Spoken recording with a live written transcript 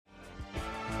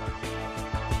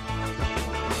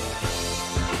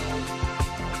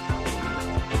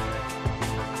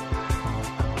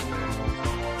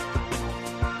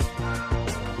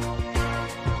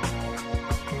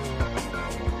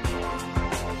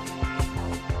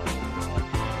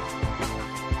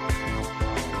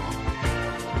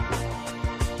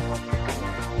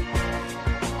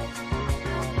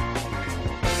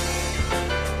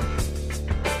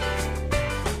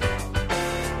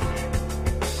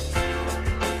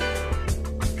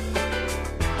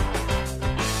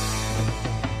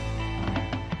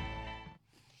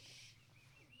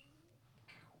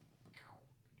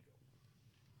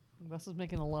Wes is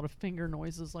making a lot of finger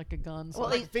noises like a gun. So Well,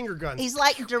 Like finger guns. He's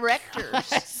like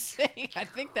directors. I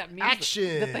think that means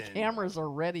Action. that the cameras are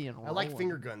ready and rolling. I like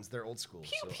finger guns. They're old school.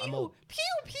 Pew, so pew, I'm old. pew,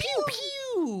 pew, Pew.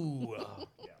 Oh,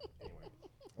 yeah. Anyway,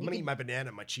 I'm gonna eat my banana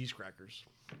and my cheese crackers.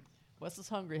 Wes is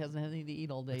hungry, hasn't had anything to eat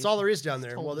all day. That's all there is down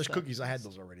there. told Well, us there's that. cookies. I had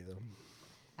those already though.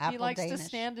 Apple He likes Danish. to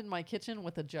stand in my kitchen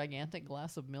with a gigantic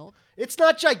glass of milk It's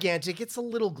not gigantic. It's a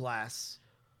little glass.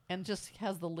 and just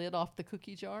has the lid off the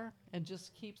cookie jar and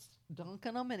just keeps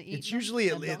dunking them and eating. It's usually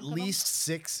them and at dunking 'em. least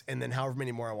 6, and then however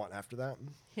many more I want after that.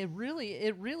 It really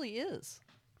is.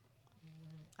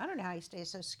 I don't know how he stays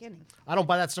so skinny. I don't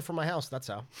buy that stuff from my house. That's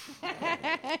how.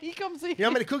 He comes in. You know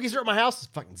how many cookies are at my house?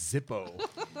 It's fucking Zippo.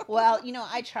 Well,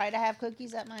 I try to have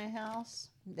cookies at my house.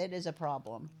 That is a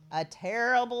problem. A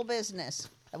terrible business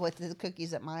with the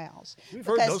cookies at my house. We've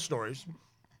heard those stories.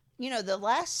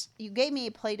 You gave me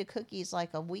a plate of cookies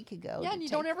like a week ago. Yeah, to and you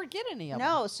take- don't ever get any of them.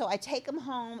 No, so I take them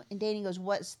home, and Danny goes,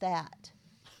 "What's that?"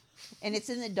 And it's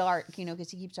in the dark,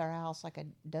 because he keeps our house like a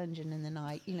dungeon in the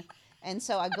night, And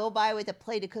so I go by with a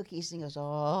plate of cookies, and he goes,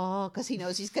 "Oh," because he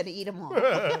knows he's going to eat them all.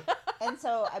 And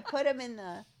so I put them in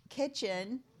the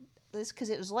kitchen, because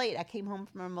it was late. I came home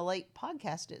from a late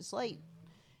podcast. It's late.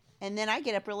 And then I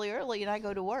get up really early, and I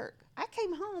go to work. I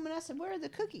came home, and I said, "Where are the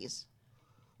cookies?"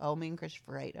 Oh, me and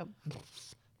Christopher ate them.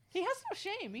 He has no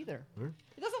shame either.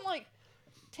 He doesn't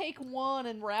take one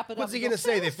and wrap it up. What's he and go, gonna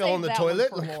say? "We'll They fell in save the that one toilet?"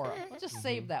 for Laura. We'll just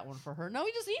save that one for her. No,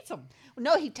 he just eats them.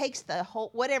 No, he takes the whole,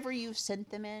 whatever you've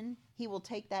sent them in, he will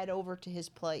take that over to his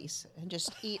place and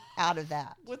just eat out of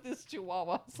that. With his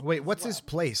chihuahuas. Wait, what's his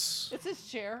place? It's his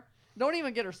chair. Don't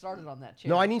even get her started on that chair.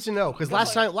 No, I need to know because Go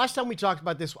last ahead. time we talked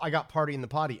about this, I got Party in the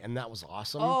Potty, and that was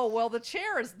awesome. Oh well, the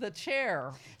chair is the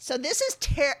chair. So this is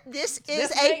This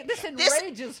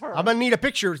enrages her. I'm gonna need a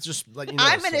picture. Just let you know.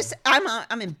 so.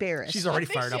 I'm embarrassed. She's already I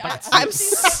think fired up. she- I can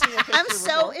see I've it. seen a I'm picture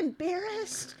so before.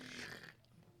 embarrassed.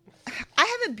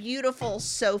 I have a beautiful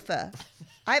sofa.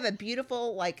 I have a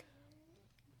beautiful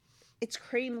it's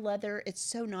cream leather. It's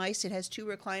so nice. It has 2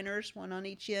 recliners, one on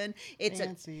each end.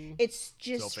 Fancy. It's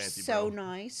just fancy, so bro.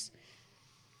 nice.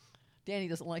 Danny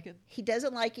doesn't like it. He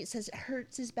doesn't like it. Says it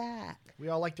hurts his back. We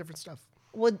all like different stuff.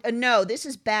 Well, no, this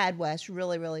is bad, Wes.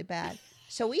 Really, really bad.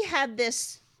 So we have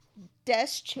this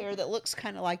desk chair that looks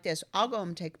kind of like this. I'll go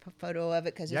and take a photo of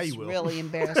it because Yeah, it's you will. really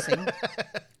embarrassing.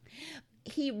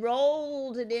 He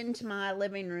rolled it into my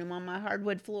living room on my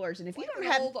hardwood floors, and if you don't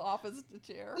An have old office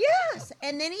chair. yes,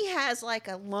 and then he has like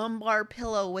a lumbar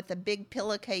pillow with a big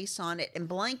pillowcase on it and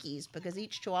blankies because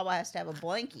each Chihuahua has to have a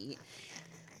blankie.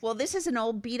 Well, this is an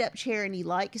old beat up chair, and he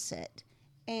likes it.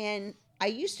 And I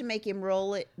used to make him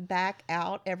roll it back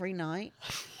out every night.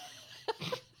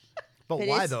 But But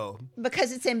why it's- though?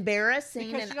 Because it's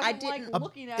embarrassing, Because and she I doesn't didn't. like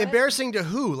looking at it. Embarrassing to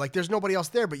who? Like, there's nobody else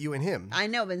there but you and him. I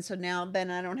know, and so now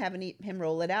then I don't have him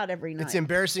roll it out every night. It's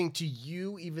embarrassing to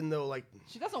you, even though like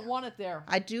She doesn't want it there.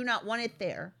 I do not want it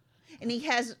there, and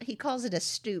he calls it a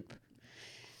stoop.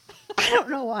 I don't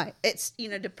know why. It's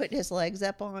to put his legs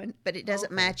up on, but it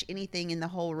doesn't match anything in the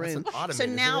whole That's room. an ottoman, So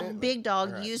isn't now it? Big Dog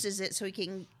Alright. uses it so he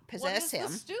can What possess is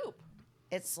him. the stoop?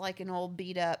 It's like an old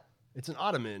beat up it's an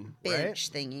ottoman,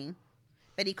 bench thingy,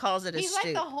 but he calls it a He's stoop.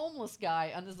 like the homeless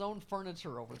guy on his own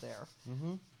furniture over there.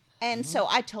 And so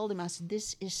I told him, I said,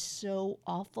 "This is so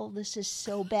awful. This is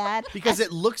so bad." right? Because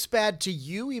it looks bad to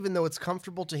you, even though it's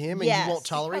comfortable to him, and Yes, you won't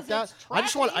tolerate because that. it's I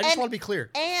just want And- to be clear.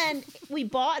 And we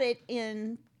bought it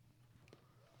in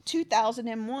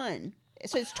 2001,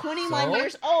 so it's 21 So?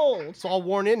 years old. It's all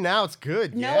worn in now. It's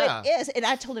good. No, yeah. it is. And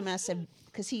I told him, I said,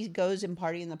 because he goes and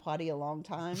party in the potty a long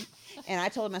time. And I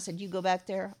told him, I said, "You go back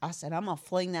there." I said, "I'm going to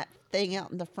fling that thing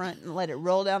out in the front and let it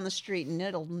roll down the street, and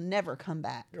it'll never come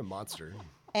back." You're a monster.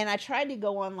 And I tried to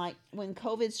go on, when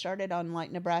COVID started, on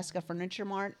Nebraska Furniture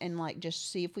Mart and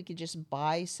just see if we could just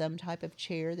buy some type of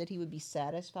chair that he would be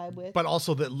satisfied with. But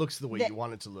also that looks the way That- you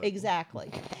want it to look.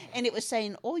 Exactly. And it was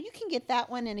saying, "Oh, you can get that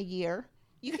one in a year.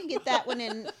 You can get that one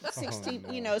in 16,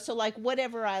 no. so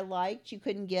whatever I liked, you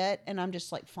couldn't get." And I'm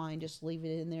just like, "Fine, just leave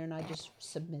it in there." And I just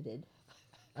submitted.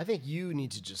 I think you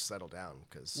need to just settle down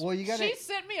because. Well, you gotta. She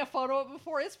sent me a photo of it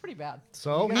before. It's pretty bad.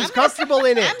 So I'm he's gonna comfortable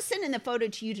in it. I'm sending the photo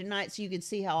to you tonight so you can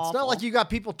see how It's awful. not like you got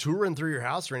people touring through your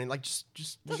house or anything. Like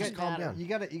just Doesn't calm matter. down. You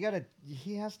gotta.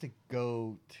 He has to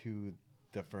go to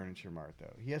the furniture mart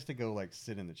though. He has to go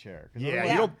sit in the chair. 'Cause Yeah,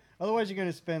 otherwise- you don't. Otherwise, you're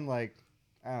gonna spend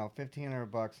I don't know,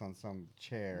 $1,500 on some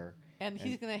chair, And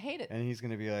he's going to hate it. and he's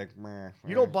gonna be like, "Meh,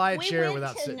 You don't meh." buy a we chair went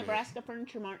without to sitting. in it. Nebraska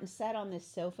Furniture Mart and sat on this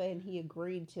sofa, and he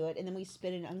agreed to it. And then we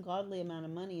spent an ungodly amount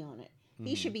of money on it.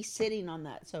 He should be sitting on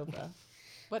that sofa.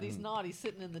 But he's not. He's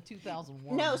sitting in the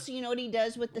 2001. No, so you know what he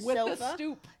does with the with sofa? the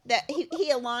stoop. That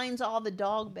he aligns all the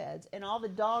dog beds, and all the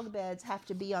dog beds have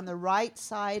to be on the right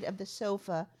side of the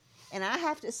sofa, and I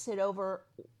have to sit over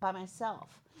by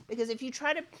myself because if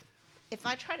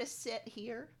I try to sit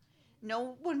here,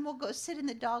 no one will go sit in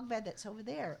the dog bed that's over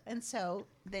there, and so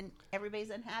then everybody's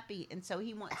unhappy, and so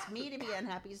he wants me to be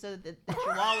unhappy so that the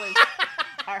chihuahuas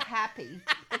are happy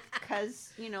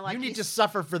because like you need to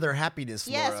suffer for their happiness,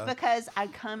 Yes, Laura. because I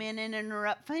come in and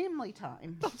interrupt family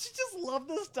time. Don't you just love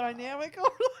this dynamic over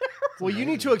there? Well, you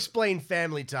need to explain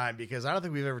family time because I don't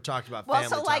think we've ever talked about Well,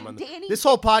 family so, time. like, Danny- This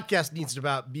whole podcast needs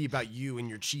to be about you and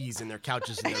your cheese and their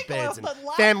couches and their beds and Well, the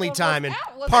last family one time was and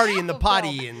half- was party half in the of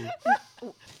potty them.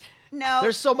 and No,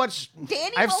 there's so much.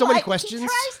 Danny I have will, so many like, questions. He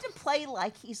tries to play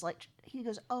like he's like he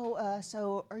goes,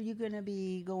 so are you gonna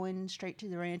be going straight to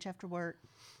the ranch after work?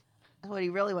 What he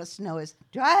really wants to know is,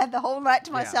 do I have the whole night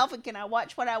to myself, and can I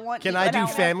watch what I want? Can eat I what do want?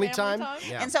 family family time? time?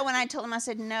 Yeah. And so when I told him, I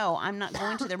said, no, I'm not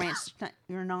going to the ranch.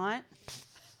 You're not.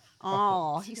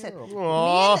 Oh, he said,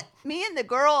 Aw. me and the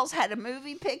girls had a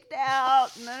movie picked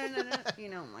out. No.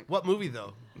 I'm like, What movie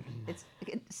though? it's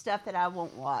stuff that I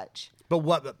won't watch. But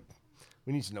what?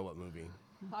 We need to know what movie.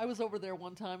 I was over there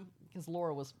one time because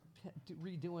Laura was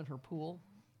redoing her pool,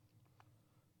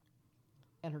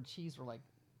 and her cheese were like,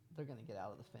 they're gonna get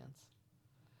out of the fence.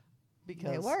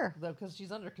 Because They were. because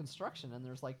she's under construction and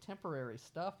there's like temporary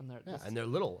stuff and they're Yeah, just, and they're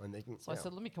little and they can. so I yeah.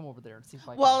 said, let me come over there and see if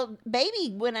I Well,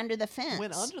 baby went under the fence. can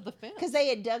went under the fence because they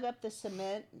had dug up the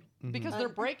cement. because they're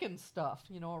breaking stuff,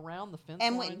 around the fence.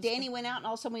 And lines. when Danny went out, and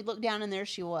all of a sudden we looked down, and there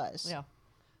she was. Yeah.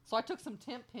 So I took some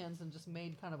tent pins and just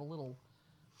made kind of a little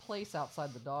place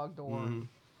outside the dog door. Mm-hmm.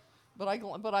 But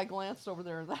I glanced over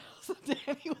there and the house and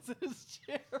Danny was in his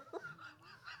chair.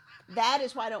 That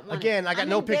is why I don't want Again, it. I got I'm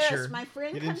no embarrassed. picture. My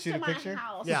friend You didn't comes shoot to a my picture?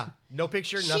 house. Yeah, no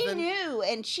picture, She nothing. knew,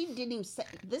 and she didn't even say,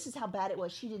 this is how bad it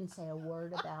was. She didn't say a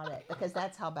word about it because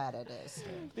that's how bad it is.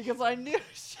 Because I knew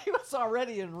she was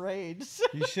already enraged.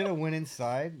 You should have went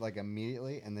inside like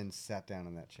immediately and then sat down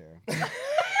in that chair. No,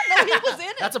 he was in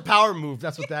it. That's a power move.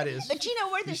 That's what that is. But you know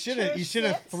where You this should chair have. You should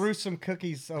have sits? threw some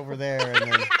cookies over there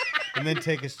and then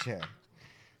take his chair.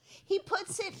 He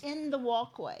puts it in the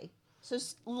walkway. So,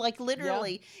 like,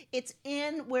 literally, it's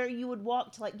in where you would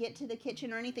walk to, like, get to the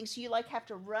kitchen or anything. So you, like, have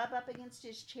to rub up against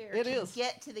his chair It to is.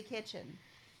 get to the kitchen.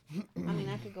 I mean,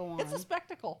 I could go on. It's a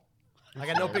spectacle. I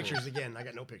got no pictures again. I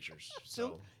got no pictures.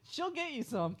 So She'll get you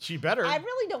some. she better. I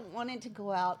really don't want it to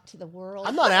go out to the world.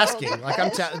 I'm not asking. Like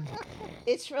I'm.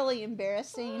 It's really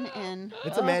embarrassing, and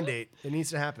It's a mandate. It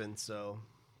needs to happen. So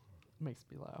Makes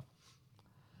me laugh.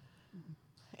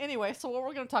 Anyway, so what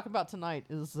we're going to talk about tonight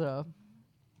is the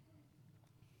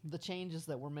changes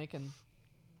that we're making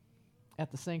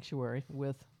at the sanctuary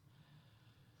with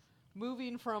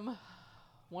moving from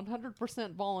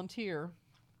 100% volunteer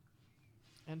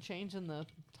and changing the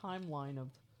timeline of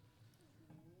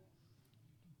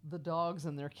the dogs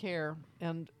and their care.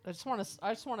 And I just want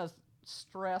to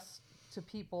stress to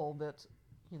people that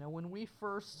when we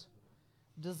first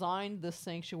designed this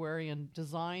sanctuary and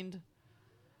designed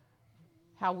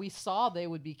how we saw they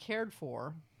would be cared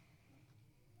for,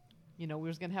 we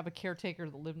was going to have a caretaker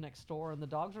that lived next door, and the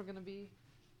dogs were going to be,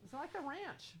 it's like a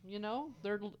ranch,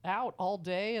 they're out all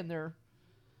day and they're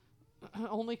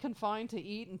only confined to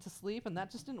eat and to sleep, and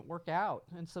that just didn't work out.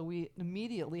 And so we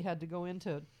immediately had to go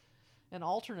into an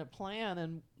alternate plan,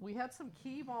 and we had some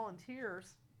key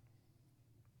volunteers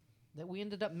that we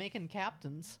ended up making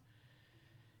captains,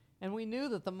 and we knew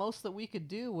that the most that we could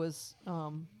do was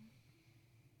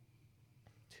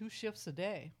 2 shifts a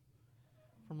day,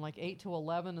 from like 8 to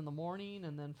 11 in the morning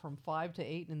and then from 5 to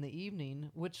 8 in the evening,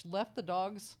 which left the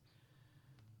dogs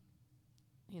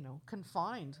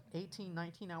confined 18,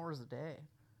 19 hours a day,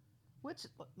 which,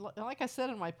 like I said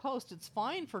in my post, it's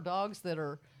fine for dogs that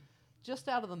are just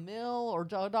out of the mill, or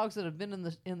dogs that have been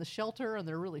in the shelter and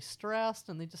they're really stressed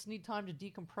and they just need time to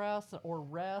decompress or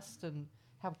rest and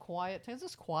have quiet. It's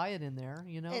just quiet in there,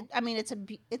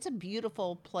 it's a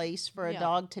beautiful place for a Yeah.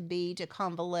 dog to be, to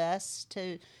convalesce,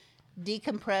 to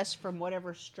decompress from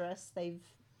whatever stress they've.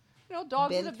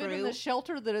 Dogs been that have been in through. the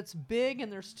shelter that it's big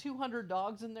and there's 200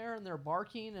 dogs in there and they're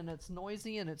barking and it's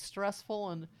noisy and it's stressful,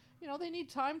 and they need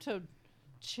time to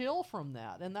chill from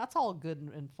that, and that's all good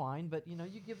and fine. But you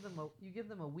give them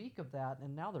a week of that,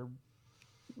 and now they're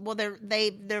They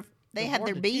They're have bored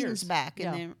their to beans tears. back,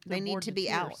 Yeah, and they're they need bored to to be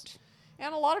tears. out.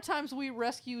 And a lot of times we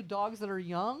rescue dogs that are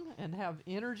young and have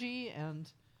energy, and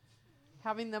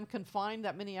having them confined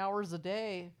that many hours a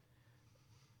day,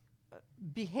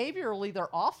 behaviorally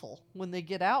they're awful when they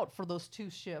get out for those 2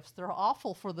 shifts. They're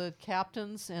awful for the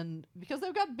captains, and because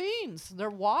they've got beans, they're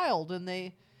wild, and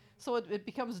they So it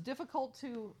becomes difficult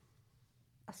to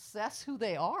assess who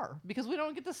they are because we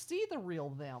don't get to see the real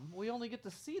them. We only get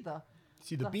to see the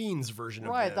Beans version of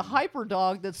right, them. the hyper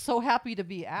dog that's so happy to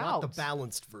be out. Not the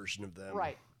balanced version of them.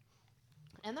 Right.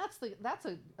 And that's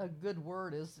a good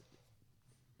word is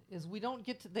they don't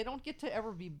get to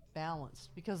ever be balanced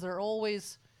because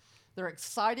they're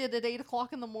excited at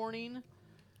 8:00 in the morning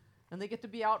and they get to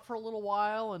be out for a little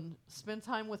while and spend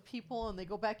time with people and they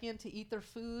go back in to eat their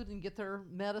food and get their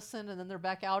medicine and then they're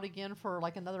back out again for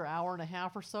like another hour and a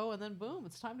half or so and then boom,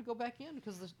 it's time to go back in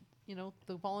because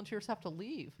the volunteers have to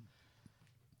leave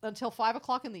until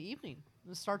 5:00 in the evening.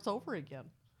 It starts over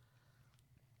again.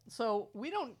 So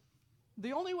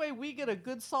the only way we get a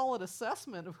good solid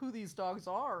assessment of who these dogs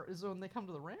are is when they come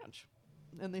to the ranch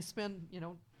and they spend,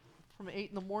 from 8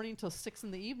 in the morning till 6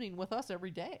 in the evening with us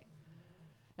every day.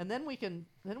 And then we can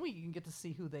get to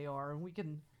see who they are and we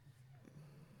can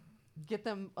get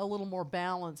them a little more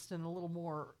balanced and a little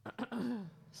more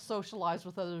socialized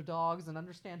with other dogs and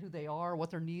understand who they are,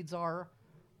 what their needs are.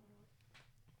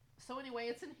 So anyway,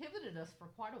 it's inhibited us for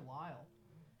quite a while.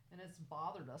 And it's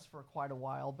bothered us for quite a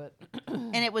while, but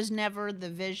And it was never the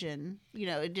vision.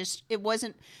 It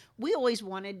wasn't. We always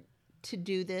wanted to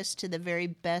do this to the very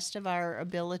best of our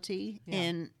ability. Yeah.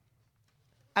 And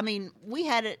I mean,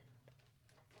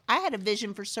 I had a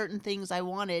vision for certain things I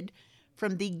wanted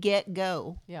from the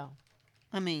get-go. yeah.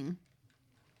 I mean,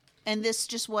 and this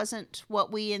just wasn't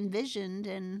what we envisioned.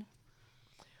 And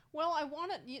Well, I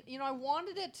wanted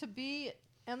it to be,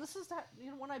 and this is that,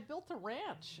 when I built the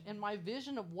ranch and my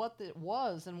vision of what it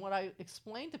was and what I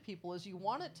explained to people is you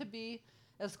want it to be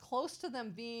as close to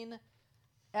them being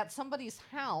at somebody's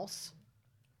house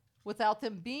without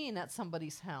them being at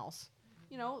somebody's house.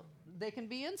 They can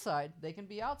be inside, they can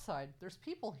be outside. There's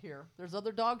people here, there's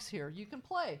other dogs here. You can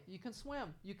play, you can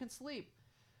swim, you can sleep.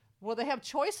 Well, they have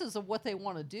choices of what they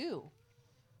want to do.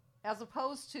 As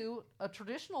opposed to a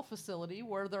traditional facility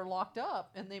where they're locked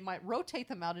up and they might rotate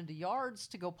them out into yards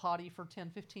to go potty for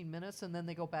 10, 15 minutes and then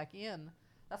they go back in.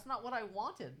 That's not what I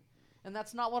wanted. And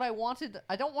that's not what I wanted.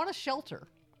 I don't want a shelter.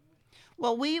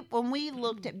 well, when we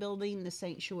looked at building the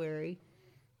sanctuary,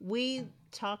 we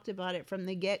talked about it from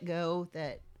the get-go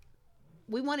that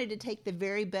we wanted to take the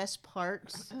very best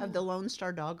parts of the Lone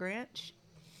Star Dog Ranch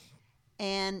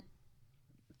and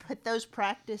put those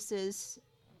practices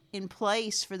in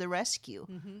place for the rescue.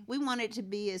 Mm-hmm. We want it to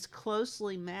be as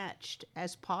closely matched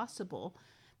as possible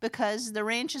because the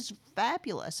ranch is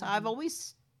fabulous. Mm-hmm. I've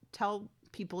always tell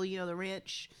people, the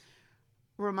ranch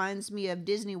reminds me of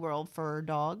Disney World for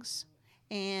dogs,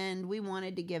 and we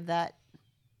wanted to give that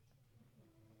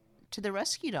to the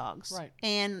rescue dogs. Right.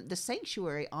 And the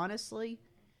sanctuary, honestly,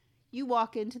 you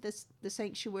walk into the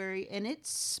sanctuary and it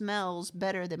smells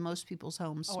better than most people's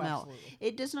homes Oh, smell. absolutely.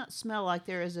 It does not smell like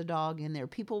there is a dog in there.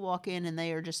 People walk in and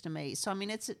they are just amazed. So I mean,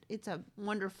 it's a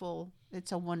wonderful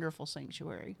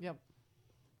sanctuary. Yep.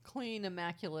 Clean,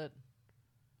 immaculate,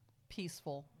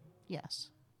 peaceful. Yes.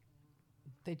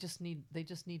 They just need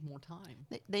more time.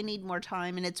 They need more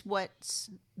time, and it's what's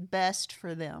best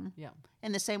for them. Yeah.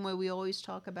 In the same way we always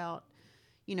talk about,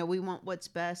 we want what's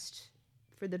best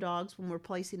for the dogs when we're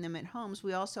placing them at homes.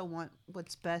 We also want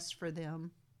what's best for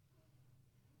them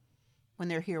when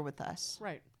they're here with us.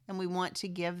 Right. And we want to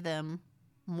give them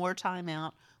more time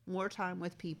out, more time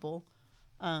with people.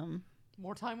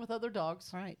 More time with other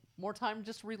dogs. Right. More time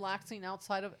just relaxing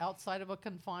outside of a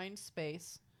confined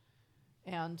space.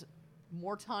 And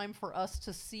more time for us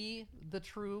to see the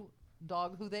true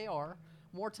dog who they are.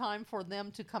 More time for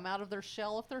them to come out of their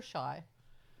shell if they're shy.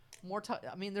 More time.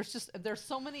 I mean, there's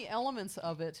so many elements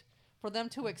of it for them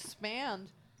to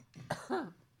expand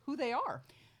who they are.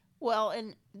 Well,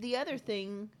 and the other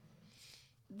thing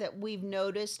that we've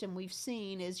noticed and we've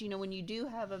seen is, when you do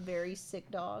have a very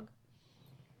sick dog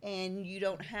and you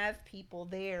don't have people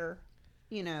there,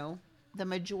 the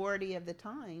majority of the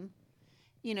time,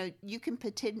 you can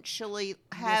potentially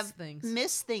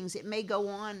miss things. It may go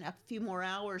on a few more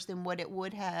hours than what it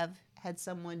would have had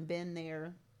someone been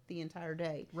there the entire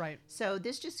day. Right. So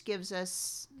this just gives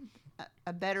us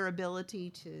a better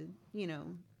ability to,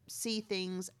 see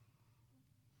things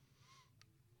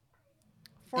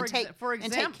For and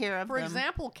take care of For them.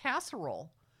 example, Casserole,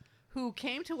 who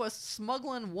came to us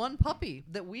smuggling one puppy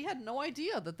that we had no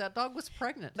idea that dog was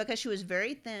pregnant. Because she was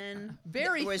very thin.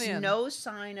 Very There was thin. no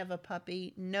sign of a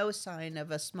puppy, no sign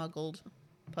of a smuggled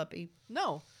puppy.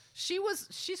 No,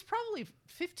 she's probably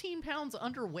 15 pounds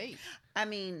underweight. I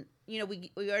mean,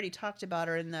 we already talked about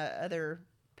her in the other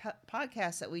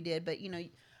podcast that we did, but,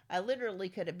 I literally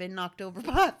could have been knocked over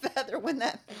by a feather when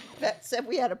that vet said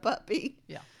we had a puppy.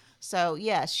 Yeah. So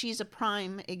yes, she's a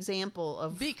prime example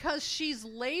of Because she's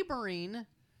laboring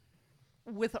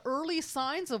with early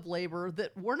signs of labor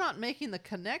that we're not making the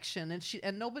connection,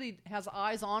 and nobody has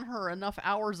eyes on her enough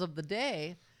hours of the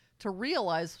day to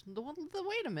realize,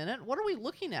 wait a minute, what are we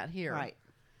looking at here? right.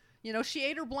 You know, she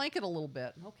ate her blanket a little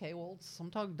bit. Okay, well, some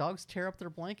dogs tear up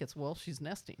their blankets. Well, she's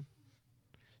nesting.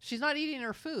 She's not eating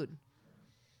her food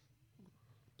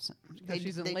So because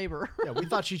she's in labor. Yeah, we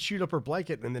thought she chewed up her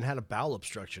blanket and then had a bowel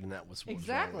obstruction, and that was what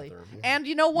Exactly. was wrong with her. Yeah. And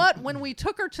you know what? When we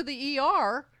took her to the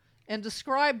ER and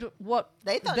described what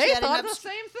They thought they she had an thought the obst-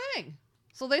 same thing.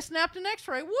 So they snapped an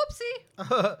X-ray.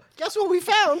 Whoopsie! Guess what we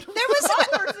found? There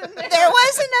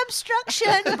was an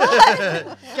obstruction,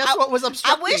 but Guess what was I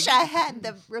obstructing? wish I had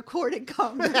the recorded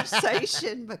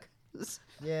conversation because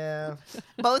Yeah.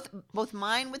 both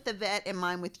mine with the vet and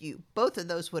mine with you, both of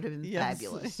those would have been Yes,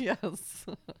 fabulous. Yes.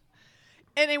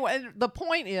 Anyway, the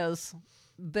point is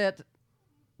that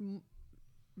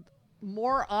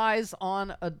more eyes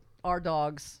on our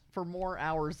dogs for more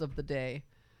hours of the day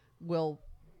will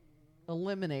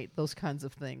eliminate those kinds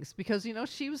of things, because you know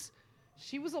she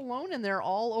was alone in there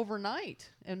all overnight,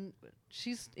 and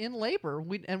she's in labor.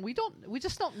 We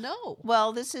just don't know.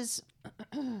 Well, this is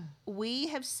we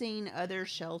have seen other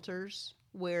shelters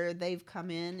where they've come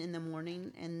in the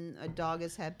morning and a dog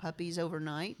has had puppies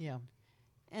overnight. Yeah.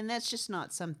 And that's just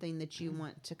not something that you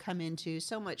want to come into.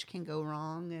 So much can go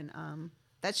wrong, and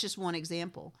that's just one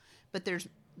example. But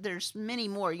there's many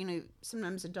more. You know,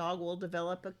 sometimes a dog will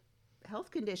develop a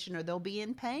health condition, or they'll be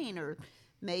in pain, or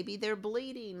maybe they're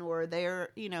bleeding, or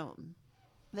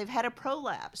they've had a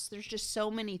prolapse. There's just so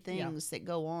many things that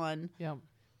go on Yeah.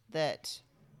 that,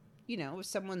 you know, if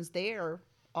someone's there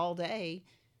all day,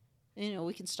 you know,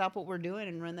 we can stop what we're doing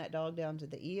and run that dog down to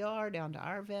the ER, down to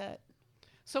our vet.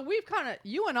 So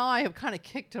you and I have kind of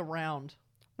kicked around.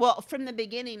 Well, from the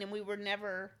beginning, and we were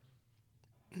never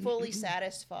fully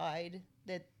satisfied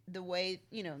that the way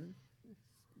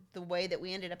that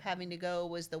we ended up having to go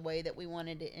was the way that we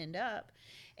wanted to end up.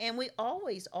 And we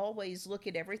always look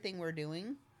at everything we're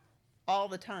doing all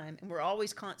the time. And we're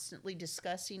always constantly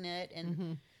discussing it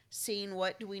and seeing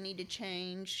what do we need to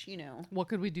change, you know. What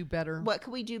could we do better? What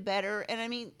could we do better? And I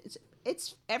mean,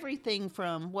 it's everything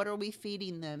from what are we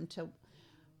feeding them to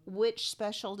which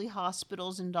specialty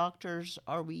hospitals and doctors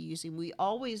are we using. We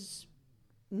always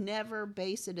never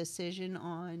base a decision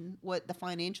on what the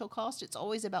financial cost. It's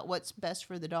always about what's best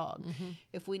for the dog.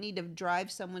 If we need to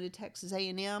drive someone to Texas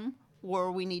A&M,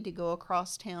 or we need to go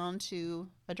across town to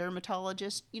a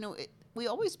dermatologist, you know, we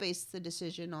always base the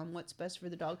decision on what's best for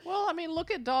the dog. Well, I mean,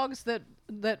 look at dogs that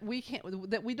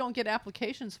we don't get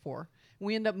applications for.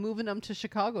 We end up moving them to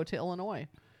Chicago, to Illinois.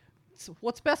 So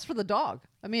what's best for the dog?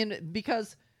 I mean,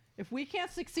 because if we can't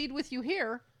succeed with you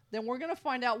here, then we're going to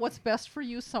find out what's best for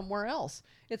you somewhere else.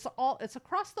 It's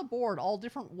across the board, all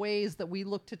different ways that we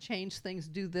look to change things,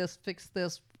 do this, fix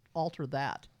this, alter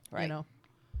that. Right. You know?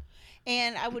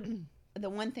 And the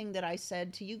one thing that I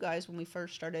said to you guys when we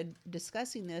first started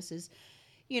discussing this is,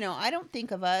 you know, I don't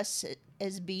think of us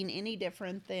as being any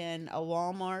different than a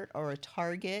Walmart or a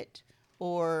Target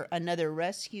or another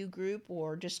rescue group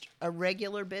or just a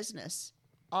regular business.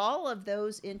 All of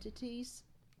those entities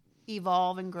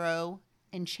evolve and grow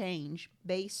and change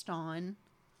based on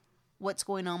what's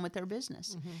going on with their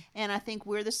business. And I think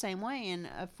we're the same way. And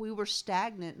if we were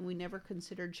stagnant and we never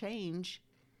considered change,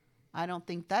 I don't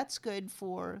think that's good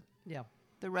for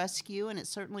the rescue, and it's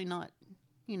certainly not,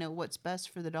 you know, what's best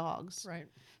for the dogs. Right.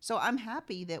 So I'm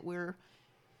happy that we're,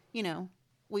 you know,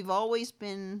 we've always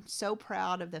been so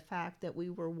proud of the fact that we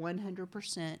were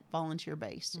 100% volunteer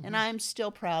based. And I'm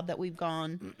still proud that we've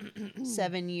gone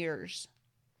 7 years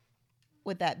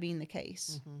with that being the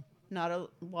case. Not a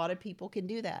lot of people can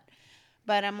do that.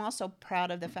 But I'm also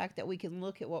proud of the fact that we can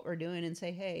look at what we're doing and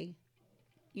say, hey,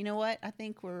 you know what? I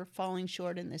think we're falling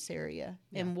short in this area.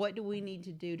 And what do we need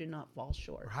to do to not fall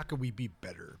short? Or how can we be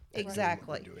better? at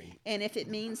Exactly. doing what we're doing? And if it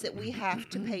means that we have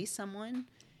to pay someone,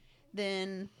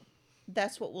 then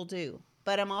that's what we'll do.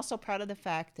 But I'm also proud of the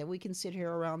fact that we can sit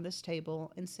here around this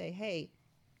table and say, hey,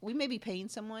 we may be paying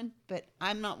someone, but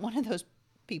I'm not one of those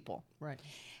people. Right.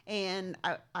 And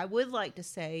I would like to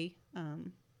say,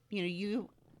 you know, you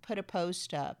put a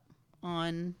post up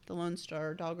on the Lone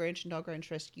Star Dog Ranch and Dog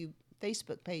Ranch Rescue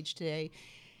Facebook page today,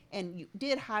 and you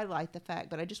did highlight the fact,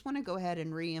 but I just want to go ahead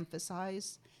and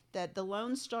reemphasize that the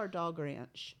Lone Star Dog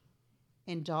Ranch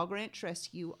and Dog Ranch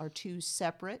Rescue are two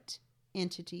separate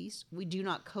entities. We do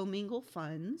not commingle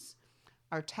funds.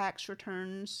 Our tax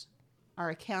returns,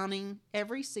 our accounting,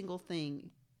 every single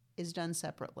thing is done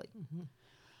separately.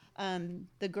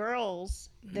 The girls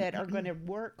that are going to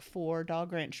work for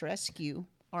Dog Ranch Rescue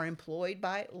are employed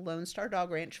by Lone Star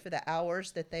Dog Ranch for the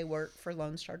hours that they work for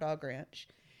Lone Star Dog Ranch.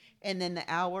 And then the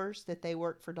hours that they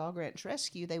work for Dog Ranch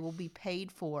Rescue, they will be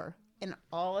paid for. And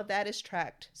all of that is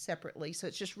tracked separately. So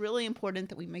it's just really important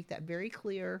that we make that very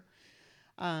clear.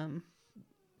 The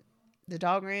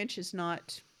Dog Ranch is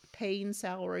not paying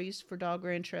salaries for Dog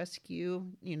Ranch Rescue.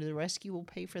 You know, the rescue will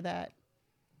pay for that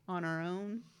on our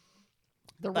own.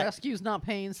 The But- rescue's not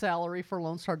paying salary for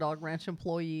Lone Star Dog Ranch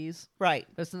employees. Right.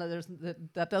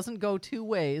 That doesn't go two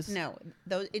ways. No,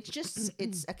 those it's just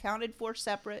it's accounted for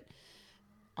separate.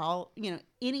 All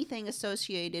anything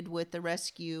associated with the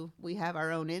rescue, we have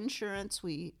our own insurance,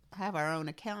 we have our own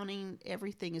accounting.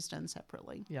 Everything is done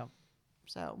separately. Yeah.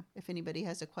 So if anybody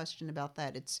has a question about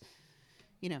that, it's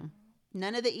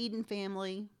none of the Eden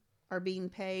family are being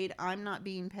paid. I'm not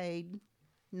being paid.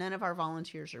 None of our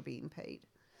volunteers are being paid.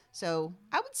 So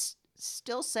I would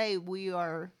still say we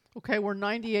are. Okay, we're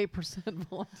 98%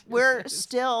 volunteer. We're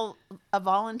still a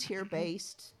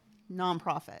volunteer-based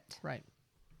nonprofit. Right.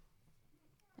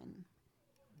 And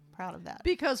proud of that.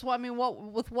 Because what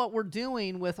we're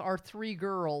doing with our 3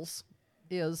 girls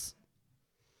is,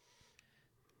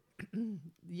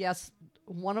 yes,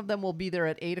 one of them will be there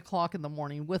at 8:00 in the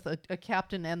morning with a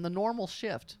captain and the normal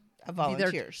shift Of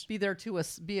volunteers. Be there to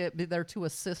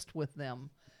assist with them,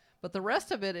 but the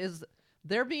rest of it is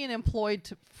they're being employed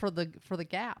for the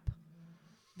gap,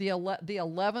 the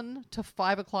 11 to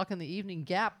 5:00 in the evening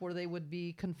gap where they would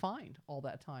be confined all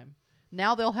that time.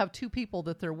 Now they'll have 2 people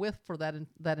that they're with for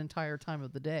that entire time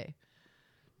of the day,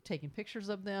 taking pictures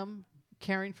of them,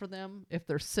 caring for them. If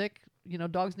they're sick,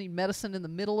 dogs need medicine in the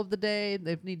middle of the day.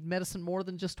 They need medicine more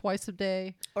than just twice a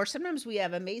day. Or sometimes we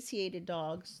have emaciated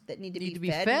dogs that need to be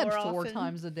fed fed more 4 often.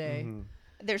 times a day.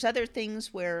 There's other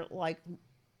things where, like,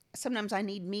 sometimes I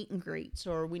need meet and greets,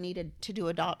 or we needed to do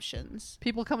adoptions.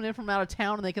 People coming in from out of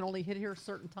town and they can only hit here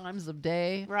certain times of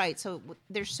day. Right. So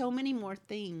there's so many more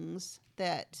things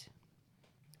that,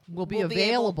 Will be We'll be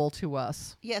available to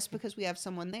us. yes, because we have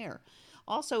someone there.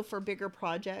 Also for bigger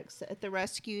projects at the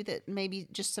rescue that maybe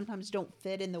just sometimes don't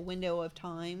fit in the window of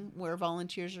time where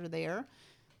volunteers are there,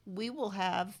 we will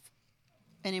have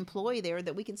an employee there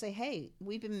that we can say, hey,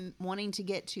 we've been wanting to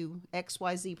get to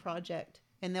XYZ project,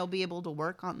 and they'll be able to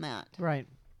work on that. Right.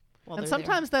 while And they're there.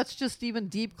 sometimes that's just even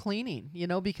deep cleaning,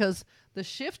 because the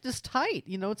shift is tight.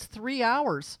 It's 3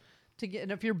 hours to get.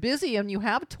 And if you're busy and you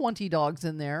have 20 dogs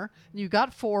in there and you've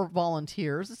got 4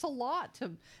 volunteers, it's a lot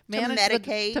to manage,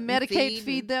 medicate to and medicate, feed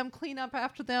feed them, clean up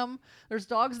after them. There's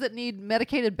dogs that need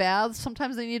medicated baths.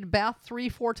 Sometimes they need a bath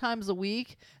 3-4 times a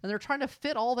week, and they're trying to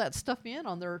fit all that stuff in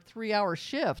on their 3-hour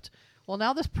shift. Well,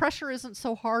 now this pressure isn't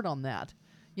so hard on that.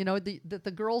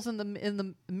 The girls in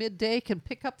the midday can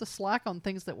pick up the slack on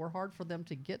things that were hard for them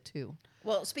to get to.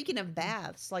 Well, speaking of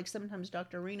baths, like sometimes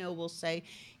Dr. Reno will say,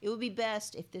 it would be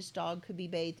best if this dog could be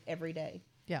bathed every day.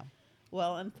 Yeah.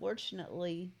 Well,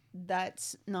 unfortunately,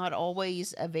 that's not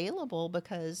always available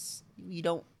because you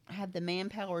don't have the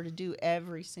manpower to do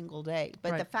every single day. But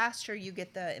the Right. faster you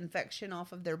get the infection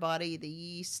off of their body, the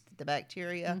yeast, the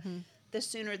bacteria, the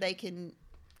sooner they can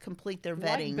complete their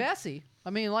vetting.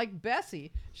 Like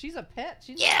Bessie. She's a pet.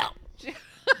 Yeah.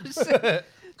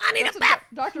 I need a bath.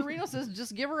 Dr. Reno says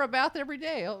just give her a bath every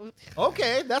day.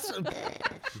 Okay, that's you're not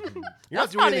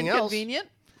That's doing not anything else. inconvenient.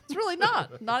 It's really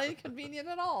not. Not inconvenient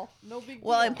at all. No big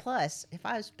Well, deal. and plus, if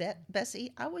I was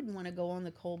Bessie, I wouldn't want to go on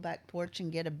the cold back porch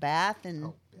and get a bath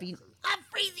and be. I'm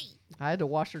freezing. I had to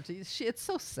wash her teeth. It's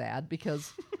so sad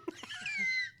because,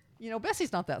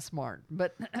 Bessie's not that smart,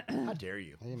 but How dare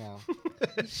you?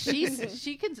 she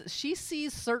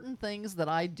sees certain things that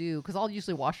I do because I'll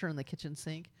usually wash her in the kitchen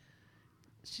sink.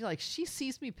 She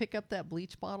sees me pick up that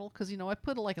bleach bottle because I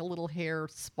put a little hair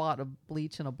spot of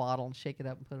bleach in a bottle and shake it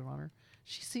up and put it on her.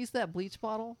 She sees that bleach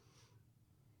bottle,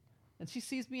 and she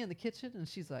sees me in the kitchen, and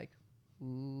she's like,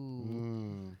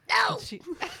 "Ooh." No.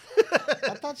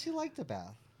 I thought she liked the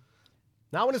bath.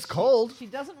 Not when it's cold. She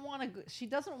doesn't want to. She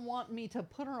doesn't want me to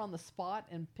put her on the spot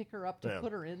and pick her up to Yeah.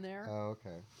 put her in there. Oh,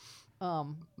 okay.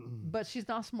 But she's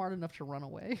not smart enough to run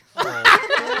away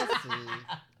Oh,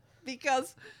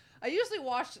 because I usually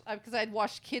wash because I'd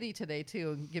washed Kitty today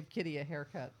too and give Kitty a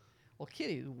haircut. Well,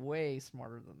 Kitty's way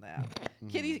smarter than that.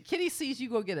 Kitty sees you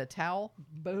go get a towel,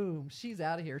 boom, she's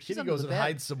out of here. She's Kitty under goes the and bed.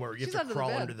 hides somewhere. You She's have under to the crawl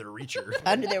bed. under the reacher.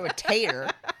 Under there with Tater.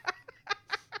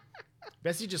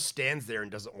 Bessie just stands there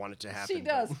and doesn't want it to happen. She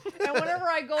does, and whenever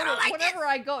I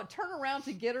go, turn around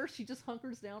to get her, she just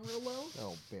hunkers down real low.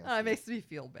 Oh, It makes me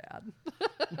feel bad.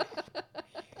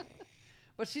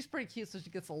 But she's pretty cute, so she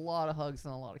gets a lot of hugs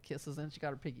and a lot of kisses, and she got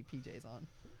her piggy PJs on.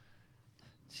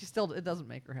 It doesn't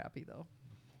make her happy, though.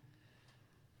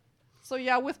 So,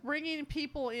 yeah, with bringing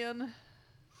people in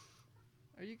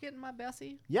Are you getting my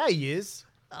Bessie? Yeah, he is.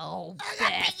 Oh,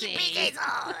 Bessie.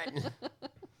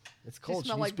 It's cold. She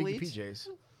smell needs like Peaky bleach? PJs.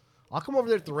 I'll come over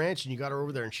there at the ranch and you got her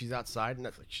over there and she's outside and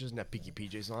like, she doesn't have Peaky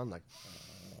PJs on. Like,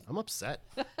 I'm upset.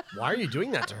 Why are you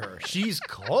doing that to her? She's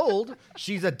cold.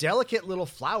 She's a delicate little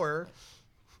flower.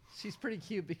 She's pretty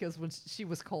cute because when she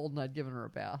was cold and I'd given her a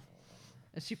bath.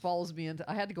 And she follows me into.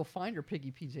 I had to go find her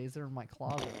piggy PJs. They're in my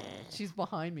closet. She's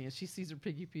behind me, and she sees her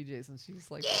piggy PJs, and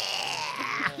she's like,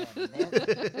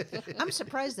 I'm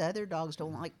surprised the other dogs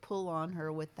don't like pull on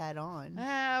her with that on.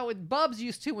 With Bubs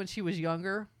used to when she was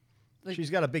younger. Like, She's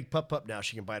got a big pup now.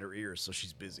 She can bite her ears, so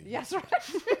she's busy. yes, right.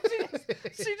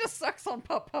 she just sucks on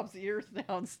Pup's ears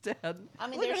now instead. I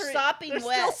mean, Look they're at her- sopping they're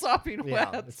wet. Still sopping Yeah,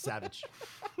 wet. it's savage.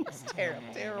 It's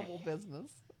terrible, terrible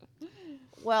business.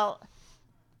 Well,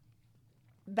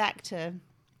 back to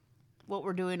what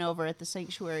we're doing over at the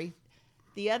sanctuary.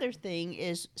 The other thing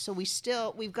is, so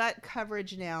we've got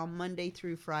coverage now Monday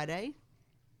through Friday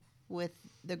with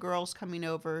the girls coming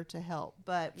over to help.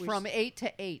 But From 8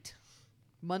 to 8,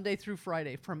 Monday through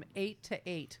Friday, from 8 to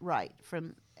 8. right,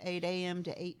 from 8 a.m.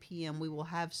 to 8 p.m., we will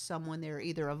have someone there,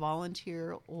 either a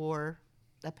volunteer or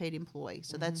a paid employee.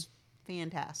 So that's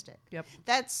fantastic. Yep.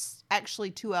 That's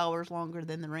actually 2 hours longer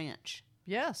than the ranch.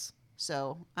 Yes.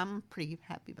 So I'm pretty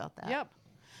happy about that.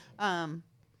 Yep.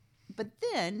 But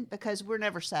then, because we're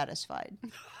never satisfied.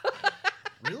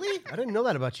 Really? I didn't know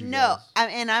that about you No, guys.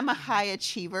 and I'm a high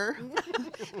achiever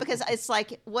because it's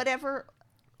like whatever.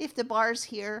 If the bar's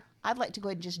here, I'd like to go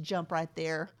ahead and just jump right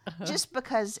there, just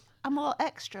because I'm a little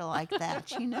extra like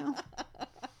that, you know.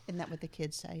 Isn't that what the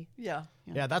kids say? Yeah.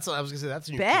 Yeah, that's what I was going to say. That's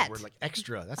a new Bet. word, like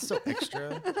extra. That's so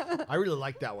extra. I really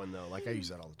like that one, though. Like, I use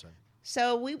that all the time.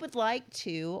 So we would like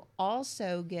to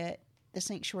also get the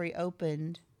sanctuary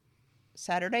opened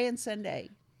Saturday and Sunday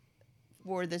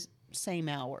for the same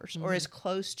hours or as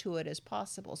close to it as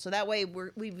possible. So that way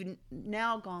we've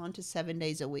now gone to 7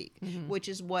 days a week, which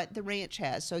is what the ranch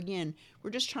has. So again, we're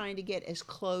just trying to get as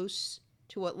close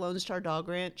to what Lone Star Dog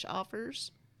Ranch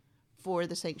offers for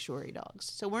the sanctuary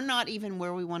dogs. So we're not even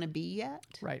where we want to be yet,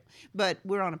 Right. but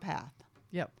we're on a path.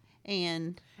 Yep.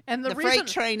 And And the the freight reason,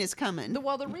 train is coming. the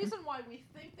reason why we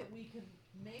think that we can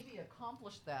maybe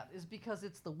accomplish that is because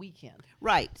it's the weekend.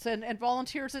 Right. So, and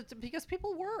volunteers, it's because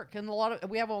people work, and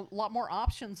we have a lot more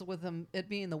options with them. It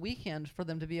being the weekend for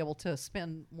them to be able to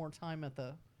spend more time at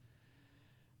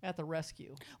the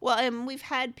rescue. Well, and we've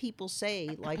had people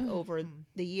say, like, over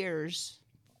the years,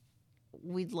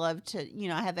 we'd love to,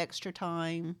 have extra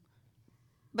time.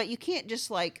 But you can't just,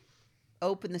 like,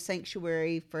 open the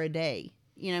sanctuary for a day.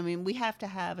 You know what I mean? We have to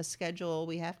have a schedule.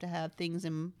 We have to have things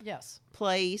in Yes,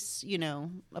 place,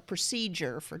 a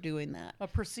procedure for doing that. a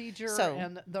procedure So-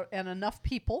 and enough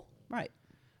people. Right.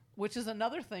 Which is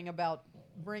another thing about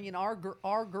bringing our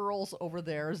girls over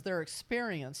there is they're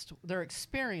experienced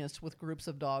with groups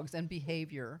of dogs and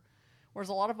behavior, whereas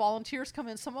a lot of volunteers come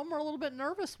in. Some of them are a little bit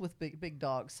nervous with big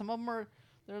dogs. Some of them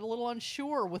they're a little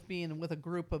unsure with being with a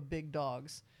group of big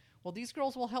dogs. Well, these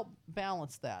girls will help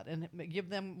balance that and give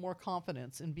them more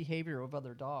confidence in behavior of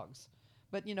other dogs.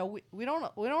 But we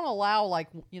don't allow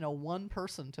one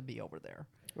person to be over there.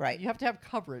 Right. You have to have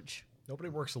coverage. Nobody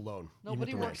works alone. even at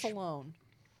Nobody the works ranch. alone.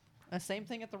 And same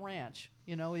thing at the ranch.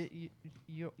 You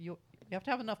have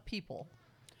to have enough people.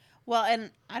 Well,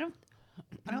 and I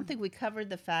don't think we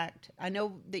covered the fact. I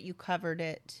know that you covered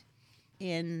it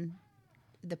in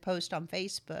the post on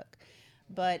Facebook,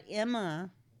 but Emma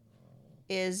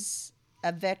is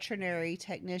a veterinary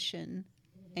technician,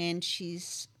 and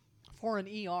she's For an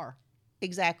ER.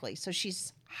 exactly. So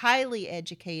she's highly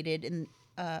educated in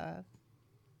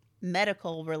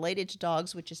medical related to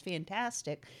dogs, which is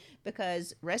fantastic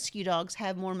because rescue dogs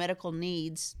have more medical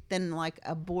needs than like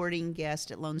a boarding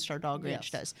guest at Lone Star Dog Ranch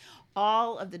Yes. does.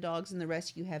 All of the dogs in the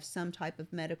rescue have some type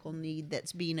of medical need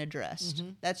that's being addressed.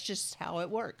 That's just how it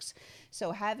works.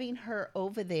 So having her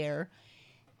over there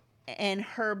and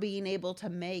her being able to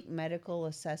make medical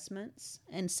assessments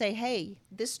and say, hey,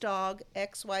 this dog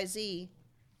XYZ,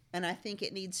 and I think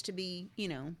it needs to be,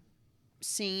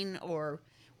 seen or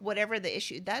whatever the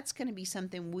issue, that's going to be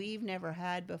something we've never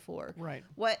had before. Right.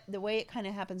 The way it kind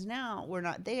of happens now, we're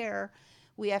not there.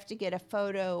 We have to get a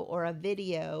photo or a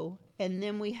video, and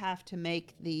then we have to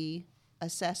make the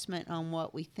assessment on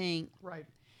what we think. Right.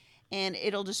 And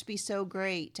it'll just be so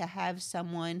great to have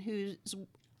someone who's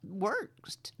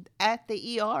worked at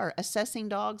the ER assessing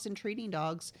dogs and treating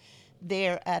dogs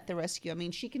there at the rescue. I mean,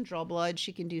 she can draw blood.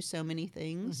 She can do so many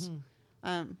things.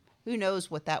 Who knows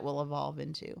what that will evolve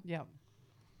into? Yeah.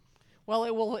 Well,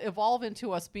 it will evolve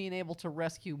into us being able to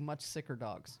rescue much sicker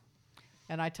dogs.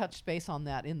 and I touched base on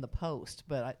that in the post,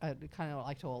 but I kind of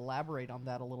like to elaborate on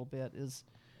that a little bit. Is,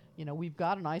 we've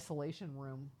got an isolation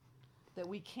room that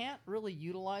we can't really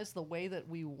utilize the way that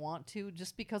we want to,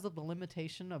 just because of the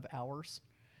limitation of hours.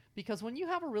 Because when you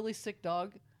have a really sick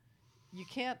dog, you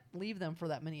can't leave them for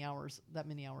that many hours.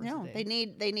 No, a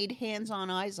day. they need hands-on,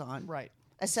 eyes-on. Right.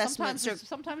 Assessments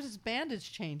Sometimes it's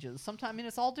bandage changes. Sometimes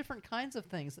it's all different kinds of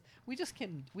things. We just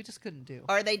couldn't do.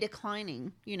 Are they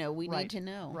declining? We Right. need to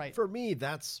know. Right. For me,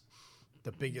 that's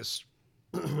the biggest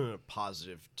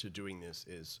positive to doing this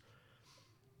is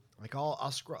like I'll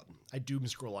scroll. I doom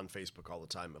scroll on Facebook all the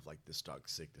time of like, this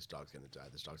dog's sick, this dog's gonna die,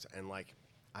 this dog's, and like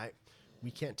we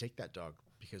can't take that dog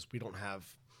because we don't have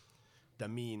the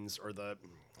means or I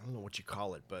don't know what you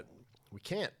call it, but we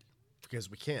can't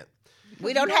because we can't.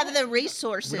 We don't have the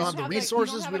resources. We don't have the have a-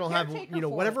 resources. you We don't don't have have a caretaker for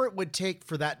whatever it would take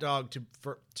for that dog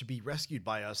to be rescued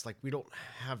by us. Like, we don't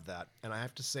have that, and I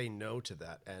have to say no to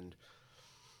that, and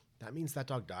that means that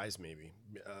dog dies maybe.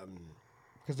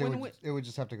 Because it would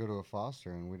just have to go to a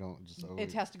foster, and we don't just.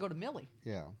 It has to go to Millie.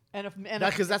 Yeah.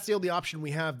 Because that's the only option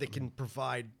we have that can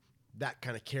provide that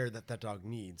kind of care that dog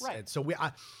needs. Right. And so we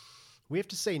have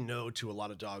to say no to a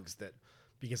lot of dogs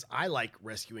because I like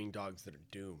rescuing dogs that are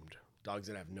doomed, dogs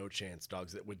that have no chance,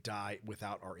 dogs that would die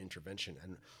without our intervention.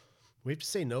 And we have to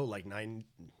say no like 90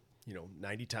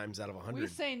 times out of 100. We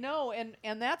say no, and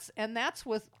that's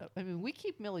with. I mean, we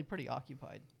keep Millie pretty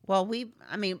occupied. Well, we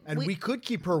could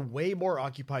keep her way more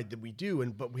occupied than we do,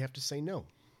 but we have to say no.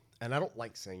 And I don't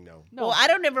like saying no. No, Well, I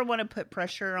don't ever want to put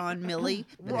pressure on Millie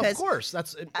Well, because of course,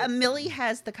 that's Millie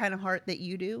has the kind of heart that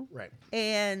you do, right.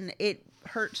 and it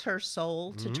hurts her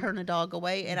soul to turn a dog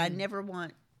away. And I never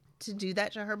want to do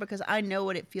that to her because I know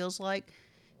what it feels like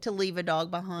to leave a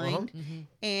dog behind,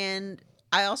 and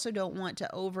I also don't want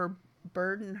to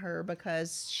overburden her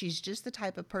because she's just the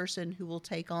type of person who will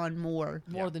take on more.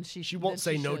 more than she. She won't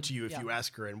say no should. to you if Yeah. you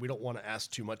ask her, and we don't want to ask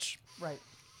too much. Right.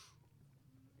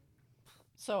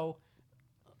 So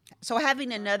So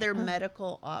having another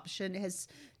medical option has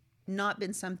not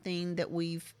been something that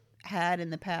we've had in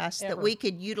the past that Ever. we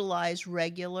could utilize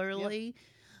regularly.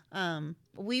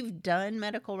 We've done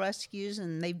medical rescues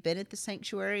and they've been at the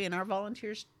sanctuary, and our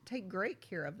volunteers take great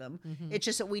care of them. It's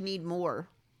just that we need more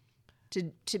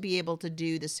to be able to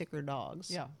do the sicker dogs.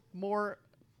 yeah, more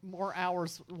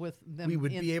hours with them. We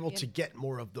would be able to get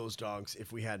more of those dogs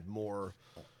if we had more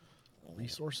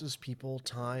resources, people,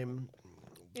 time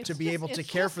to be able to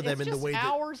care for them in the way that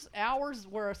hours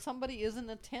where somebody is in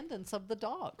attendance of the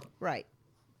dog. Right.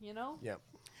 yeah.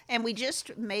 And we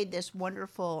just made this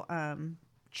wonderful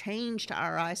change to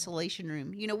our isolation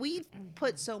room. We've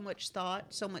put so much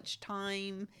thought, so much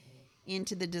time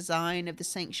into the design of the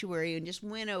sanctuary and just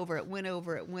went over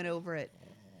it.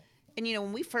 And,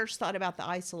 when we first thought about the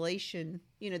isolation,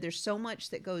 there's so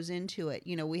much that goes into it.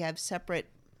 We have separate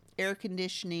air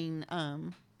conditioning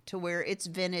to where it's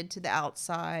vented to the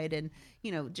outside and,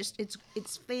 just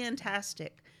it's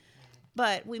fantastic.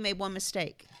 But we made one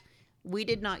mistake. We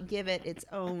did not give it its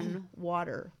own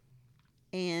water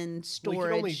and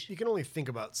storage. You can only think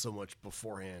about so much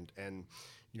beforehand, and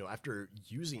after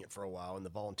using it for a while, and the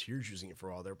volunteers using it for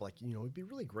a while, they're like, it'd be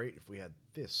really great if we had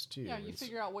this too. Yeah, you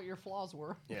figure out what your flaws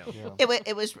were. Yeah.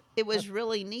 It was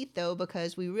really neat though,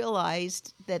 because we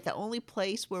realized that the only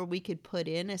place where we could put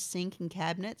in a sink and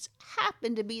cabinets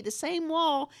happened to be the same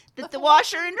wall that the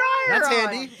washer and dryer That's are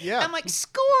on. handy, yeah. I'm like,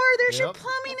 score! There's your Yep.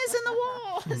 plumbing is in the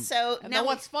wall. So And now then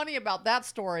what's funny about that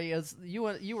story is you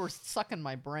were sucking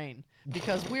my brain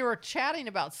because we were chatting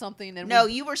about something and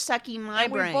you were sucking my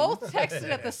and brain. we both texted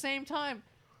at the same time.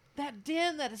 That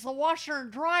den, that is the washer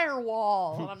and dryer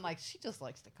wall. And I'm like, she just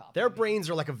likes to copy. Their me. brains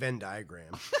are like a Venn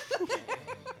diagram.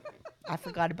 I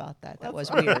forgot about that. That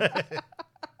was weird.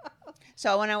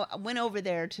 So when I went over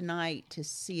there tonight to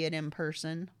see it in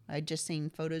person, I'd just seen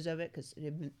photos of it because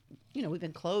we've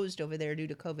been closed over there due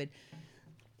to COVID.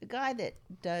 The guy that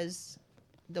does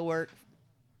the work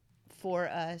for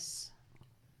us,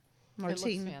 It looks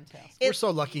Martin, fantastic. We're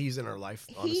so lucky he's in our life,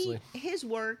 honestly. his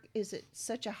work is at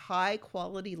such a high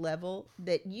quality level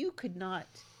that you could not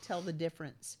tell the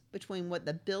difference between what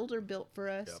the builder built for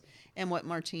us Yep. and what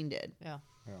Martine did. Yeah.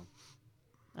 Yeah.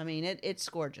 I mean, it's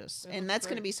gorgeous, It and looks that's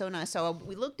going to great. be so nice. So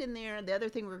we looked in there. The other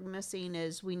thing we're missing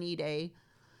is we need a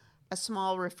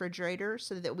small refrigerator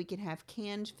so that we can have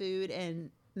canned food and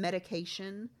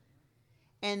medication,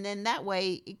 and then that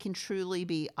way it can truly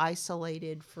be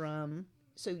isolated from.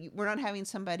 So we're not having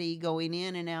somebody going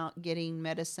in and out getting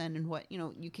medicine and what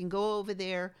you can go over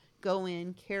there, go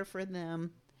in, care for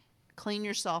them, clean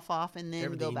yourself off, and then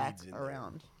Everything go he back needs in there.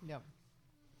 around. Yeah.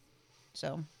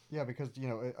 So Yeah, because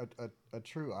a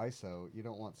true ISO, you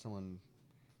don't want someone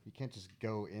you can't just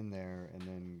go in there and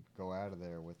then go out of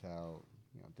there without,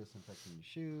 disinfecting your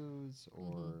shoes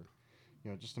or,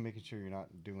 just to making sure you're not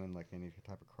doing like any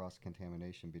type of cross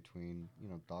contamination between,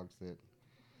 dogs that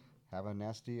have a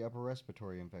nasty upper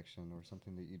respiratory infection or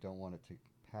something that you don't want it to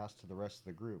pass to the rest of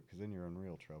the group, because then you're in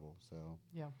real trouble. So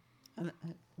Yeah. And,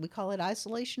 we call it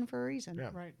isolation for a reason. Yeah.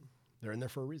 Right. They're in there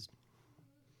for a reason.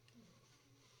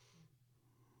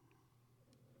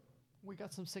 We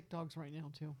got some sick dogs right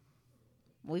now too.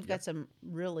 We've got some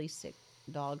really sick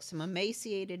dogs, some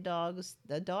emaciated dogs.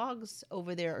 The dogs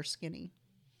over there are skinny.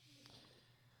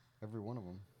 every one of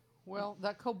them. Well,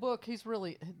 that Kobuk, he's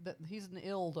an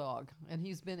ill dog, and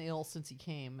he's been ill since he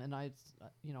came. And I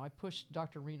pushed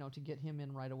Dr. Reno to get him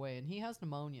in right away, and he has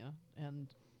pneumonia, and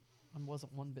I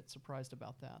wasn't one bit surprised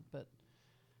about that. But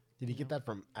Did he get that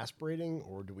from aspirating,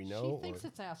 or do we know? she thinks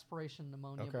it's aspiration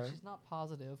pneumonia, but Okay. she's not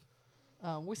positive.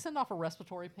 We send off a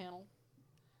respiratory panel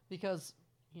because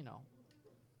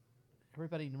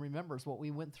everybody remembers what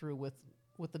we went through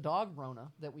with the dog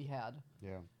Rona that we had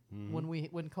Yeah. when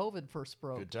COVID first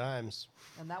broke. Good times.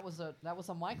 And that was a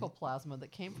mycoplasma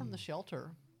that came from the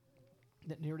shelter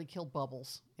that nearly killed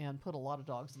Bubbles and put a lot of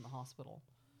dogs in the hospital.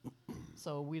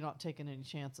 So we're not taking any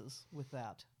chances with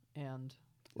that. And Is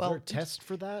there a test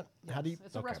for that? How do you?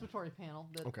 it's a respiratory panel.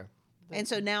 That, Okay. And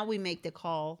so now we make the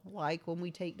call, like when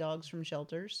we take dogs from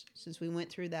shelters, since we went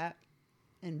through that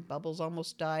and Bubbles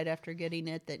almost died after getting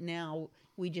it, that now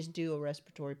we just do a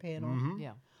respiratory panel.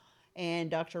 Yeah.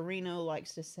 And Dr. Reno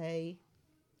likes to say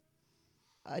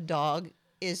a dog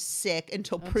is sick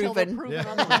until Until proven. they're proven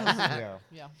otherwise.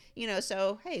 Yeah. Yeah.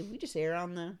 So, hey, we just err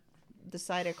on the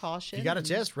side of caution. If you got a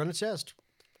test, run a test.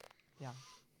 Yeah.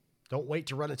 Don't wait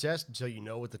to run a test until you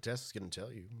know what the test is going to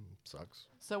tell you. Sucks.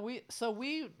 So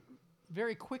we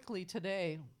very quickly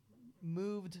today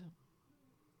moved,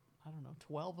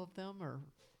 12 of them, or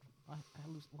I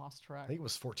lost track. I think it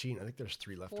was 14. I think there's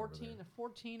 3 left over there.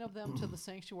 14 of them to the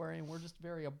sanctuary, and we're just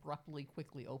very abruptly,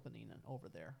 quickly opening it over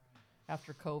there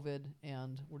after COVID,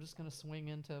 and we're just going to swing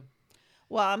into.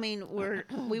 Well, I mean,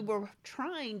 we were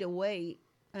trying to wait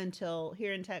until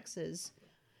here in Texas.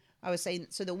 I was saying,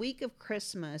 so the week of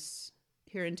Christmas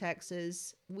here in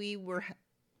Texas, we were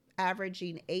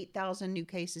averaging 8,000 new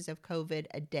cases of COVID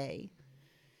a day.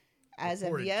 As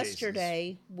Reported of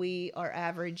yesterday, we are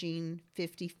averaging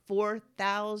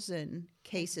 54,000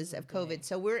 cases of COVID.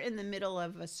 So we're in the middle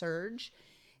of a surge.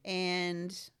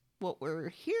 And what we're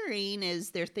hearing is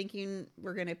they're thinking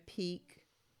we're going to peak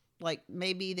like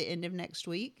maybe the end of next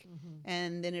week,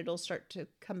 and then it'll start to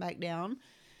come back down.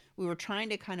 We were trying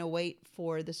to kind of wait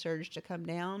for the surge to come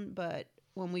down, but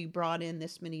when we brought in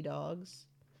this many dogs,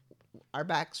 our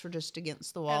backs were just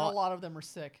against the wall. And a lot of them are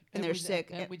sick. And they're we, sick.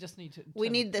 And we just need to. We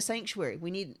need the sanctuary.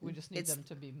 We just need it's- them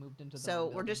to be moved into the. So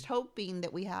we're just hoping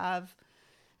that we have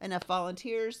enough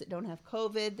volunteers that don't have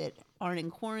COVID, that aren't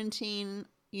in quarantine,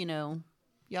 yada,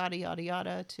 yada,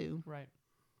 yada, to right.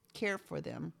 care for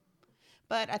them.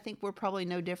 But I think we're probably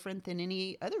no different than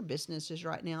any other businesses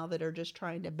right now that are just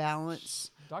trying to balance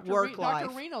work life.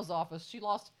 Dr. Reno's office. She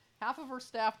lost half of her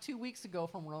staff 2 weeks ago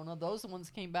from Rona. Those ones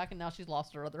came back, and now she's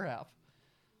lost her other half.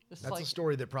 It's That's like, a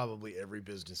story that probably every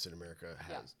business in America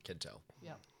can tell.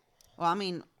 yeah, Well, I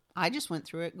mean, I just went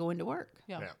through it going to work.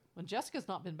 yeah. Yeah. And Jessica's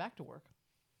not been back to work.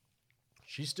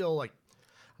 She's still I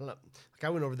don't know. Like I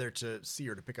went over there to see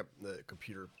her to pick up this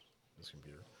computer,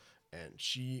 and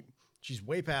she's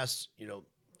way past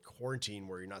quarantine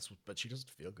where you're not, but she doesn't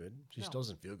feel good. She still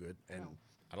doesn't feel good, and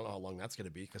I don't know how long that's going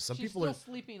to be because some She's people still are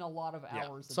sleeping a lot of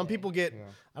hours. A Some day. people get I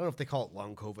don't know if they call it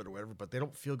long COVID or whatever, but they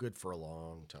don't feel good for a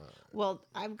long time. Well,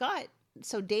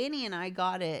 so Danny and I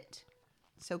got it.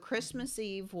 So Christmas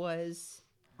Eve was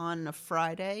on a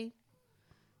Friday.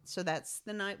 So that's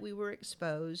the night we were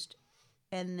exposed.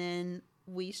 And then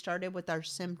we started with our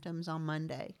symptoms on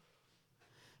Monday.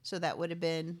 So that would have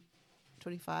been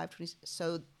 25, 20.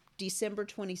 So December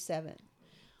 27th.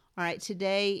 All right,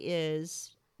 today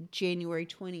is January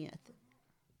 20th.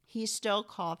 He's still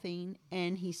coughing,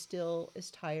 and he still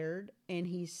is tired, and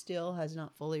he still has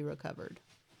not fully recovered.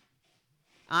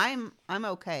 I'm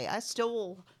okay. I still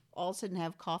will all of a sudden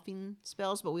have coughing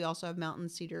spells, but we also have mountain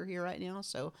cedar here right now,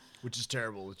 so Which is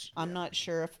terrible. I'm not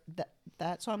sure if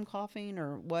that's why I'm coughing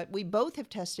or what. We both have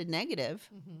tested negative,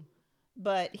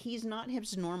 but he's not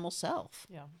his normal self.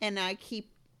 Yeah. And I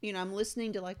keep, I'm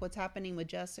listening to like what's happening with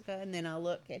Jessica, and then I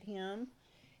look at him,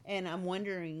 and I'm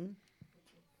wondering,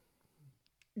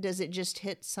 does it just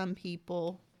hit some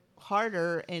people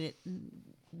harder and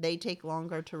they take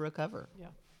longer to recover? Yeah.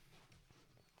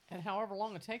 And however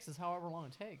long it takes is however long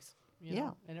it takes. You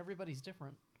know? And everybody's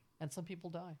different. And some people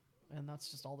die. And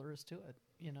that's just all there is to it,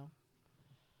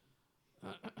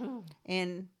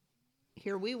 And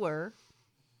here we were,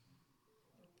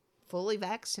 fully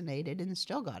vaccinated, and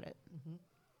still got it. Mhm.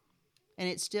 And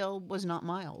it still was not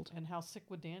mild. And how sick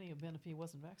would Danny have been if he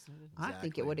wasn't vaccinated? I think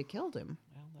Exactly. it would have killed him.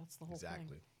 Well, that's the whole thing.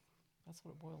 Exactly. That's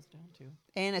what it boils down to.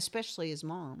 And especially his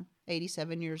mom,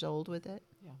 87 years old with it.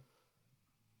 Yeah.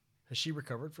 Has she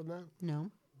recovered from that?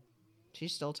 No.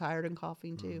 She's still tired and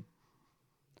coughing too.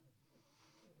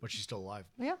 But she's still alive.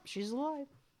 Yeah, she's alive.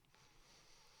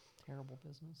 Terrible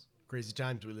business. Crazy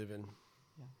times we live in.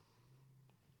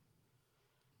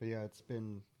 But yeah, it's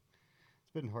been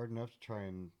hard enough to try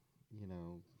and,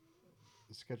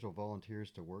 schedule volunteers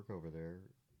to work over there,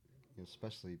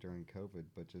 especially during COVID,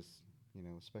 but just,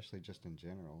 especially just in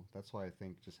general. That's why I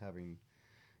think just having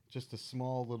just a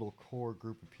small little core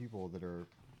group of people that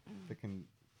can,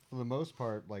 for the most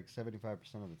part, like 75%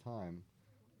 of the time,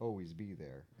 always be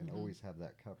there and always have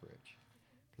that coverage.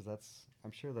 Because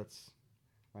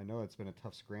I know it's been a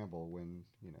tough scramble when,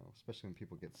 especially when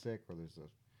people get sick or there's a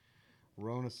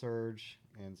Rona surge,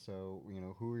 and so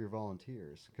who are your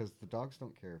volunteers? Because the dogs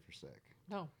don't care if you're sick.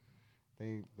 No.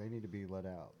 They need to be let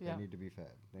out. Yeah. They need to be fed.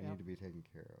 They Yeah. need to be taken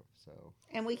care of. So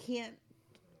And we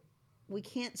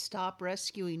can't stop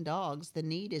rescuing dogs. The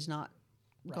need is not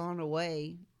Right. gone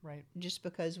away Right. just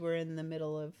because we're in the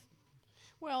middle of.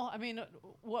 Well, I mean,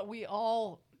 what we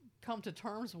all come to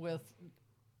terms with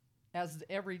as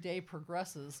every day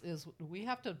progresses is we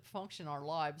have to function our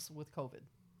lives with COVID.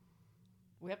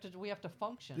 We have to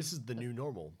function. This is the new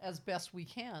normal. as best we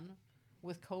can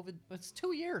with COVID. It's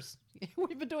 2 years.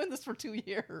 We've been doing this for 2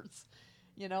 years.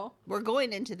 We're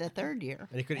going into the third year.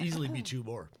 And it could easily be 2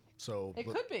 more. So, It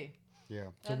could be. yeah,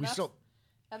 so And we that's- still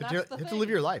And have that's to, the have thing. to live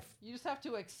your life. You just have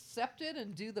to accept it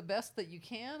and do the best that you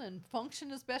can and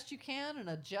function as best you can and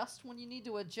adjust when you need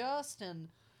to adjust. And,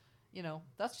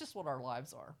 that's just what our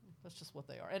lives are. That's just what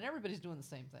they are. And everybody's doing the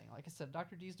same thing. Like I said,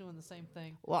 Dr. D's doing the same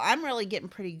thing. Well, I'm really getting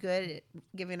pretty good at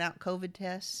giving out COVID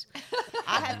tests.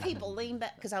 I have people lean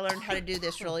back because I learned how to do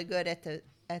this really good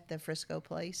at the Frisco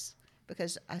place.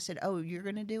 Because I said, "Oh, you're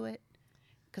going to do it?"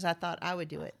 Because I thought I would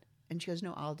do it, and she goes,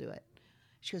 "No, I'll do it."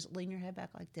 She goes, "Lean your head back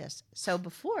like this." So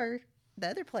before the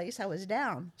other place, I was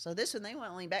down. So this one, they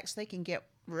want to lean back so they can get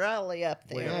really up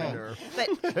Way there. up in there.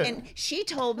 But and she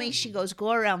told me, she goes,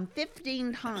 go around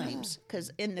 15 times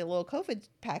because in the little COVID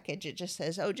package it just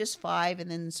says, oh, just 5 and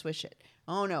then swish it.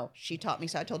 Oh no, she taught me.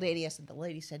 So I told Danny, I said, the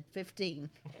lady said 15.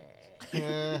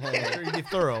 You're be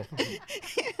thorough.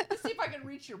 Let's see if I can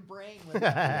reach your brain with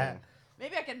it.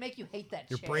 Maybe I can make you hate that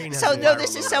Your chair. brain has So a no, viral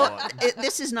this is load so. on.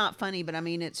 This is not funny, but I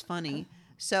mean it's funny.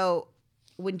 So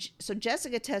so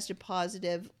Jessica tested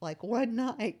positive like one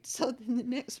night. So then the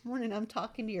next morning I'm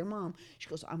talking to your mom. She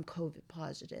goes, I'm COVID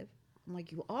positive. I'm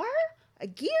like, you are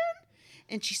again?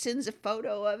 And she sends a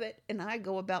photo of it, and I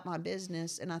go about my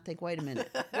business, and I think, wait a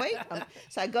minute, wait.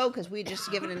 So I go because we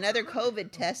just given another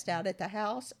COVID test out at the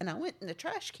house, and I went in the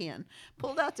trash can,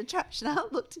 pulled out the trash, and I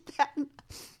looked at that, and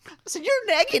I said, you're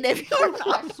negative. You're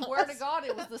not. I swear to God,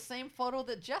 it was the same photo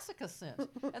that Jessica sent.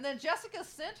 And then Jessica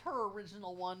sent her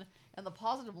original one, and the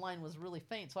positive line was really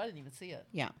faint, so I didn't even see it.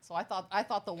 Yeah. So I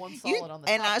thought the one You- solid on the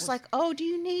and top I was like, oh, do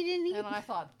you need any? and I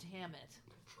thought, damn it.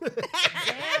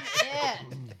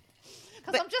 Damn it.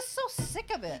 Because I'm just so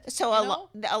sick of it. So you know?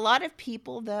 a lot of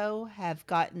people though have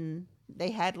gotten,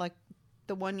 they had like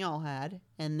the one y'all had,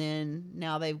 and then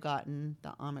now they've gotten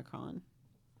the Omicron.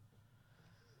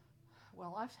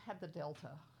 Well, I've had the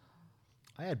Delta.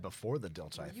 I had before the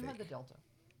Delta, I You think. had the Delta.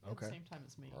 At the Okay. same time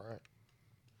as me. All right.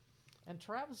 And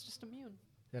Trav was just immune.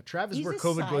 Yeah, Trav is He's where a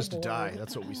COVID goes to cyborg. die.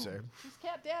 That's what we say. He's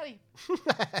cat daddy.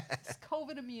 He's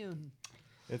COVID immune.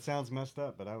 it sounds messed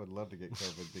up, but I would love to get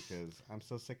COVID because I'm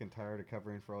so sick and tired of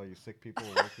covering for all you sick people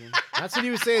working. That's what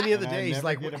he was saying the other and I day. He's never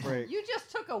like, get a break. You just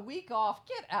took a week off.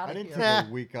 Get out I of didn't here. take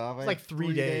a week off. I like had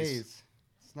 3 days.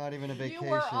 It's not even a vacation.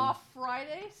 You were off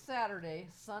Friday, Saturday,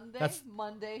 Sunday, That's-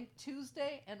 Monday,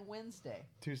 Tuesday, and Wednesday.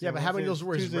 Tuesday, Yeah, but how many of Wednesdays- those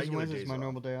were his Tuesdays and regular Wednesdays days my off?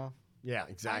 normal day off. yeah,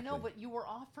 exactly. I know, but you were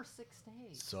off for 6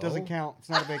 days. So? Doesn't count. It's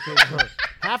not a vacation.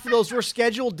 Half of those were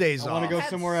scheduled days I wanna off. go Had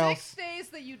somewhere 6 else. days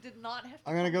that you did not have to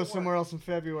I'm gonna come go to somewhere work. else in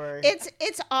February.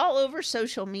 It's all over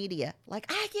social media. Like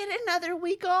I get another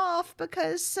week off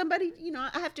because somebody,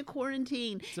 I have to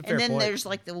quarantine. a fair And then point. there's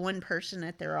like the one person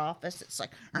at their office that's like,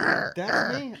 "Arr, That's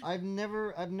arr." me. I've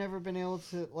never been able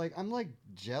to I'm like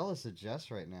jealous of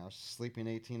Jess right now. She's sleeping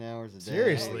 18 hours a day.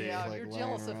 Seriously. Oh, yeah, Like, you're lying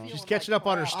jealous of around. feeling She's catching up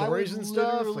on her crap. stories I would and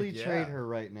stuff. literally Like, trade yeah. her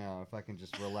right now if I can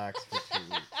just relax for 2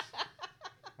 weeks.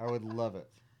 I would love it.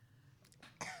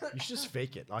 You should just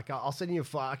fake it. Like I'll send you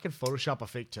I can Photoshop a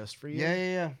fake test for you.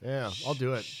 Yeah. Yeah, I'll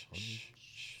do it.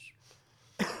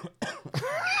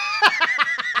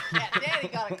 Yeah, Daddy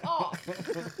got a cough.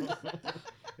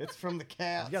 It's from the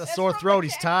cat. He's got a sore throat.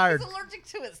 He's tired. He's allergic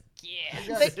to his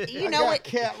skin. But you know what?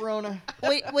 Cat Rona.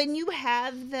 When you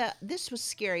have this was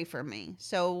scary for me.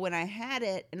 So when I had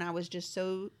it and I was just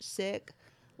so sick,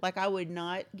 like I would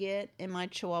not get in my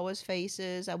Chihuahua's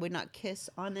faces. I would not kiss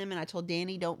on them. And I told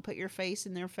Danny, don't put your face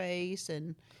in their face.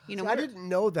 And, you know, See, I didn't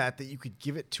know that you could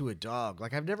give it to a dog.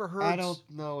 Like, I've never heard. I don't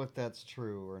know if that's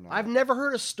true or not. I've never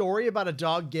heard a story about a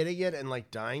dog getting it and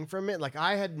like dying from it. Like,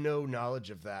 I had no knowledge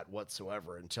of that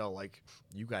whatsoever until like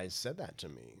you guys said that to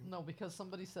me. No, because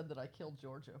somebody said that I killed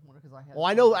Georgia because I had. Well,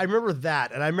 I know, I remember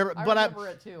that, and I remember, I but remember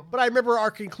it too. But I remember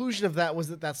our conclusion of that was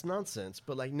that that's nonsense.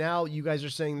 But like now, you guys are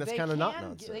saying that's They kind of not can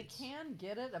nonsense. They can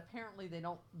get it. Apparently, they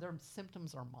don't. Their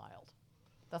symptoms are mild.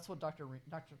 That's what Dr. Reno.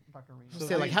 So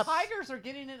said. like, how- Tigers are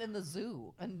getting it in the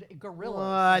zoo and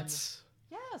gorillas.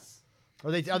 What? Yes.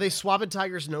 Are they swabbing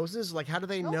tigers' noses? Like, how do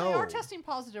they No, know? they are testing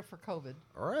positive for COVID.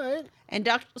 All right. And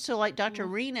Dr.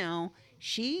 Reno,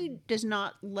 she does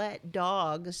not let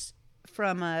dogs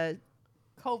from a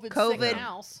COVID sick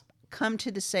house. come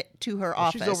to to her Well,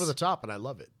 office. she's over the top, and I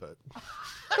love it. But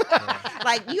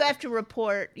Like you have to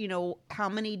report, you know, how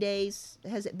many days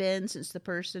has it been since the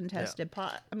person tested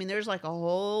pot. I mean, there's like a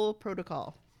whole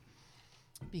protocol.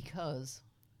 Because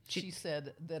she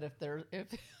said that if if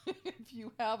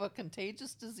you have a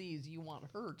contagious disease, you want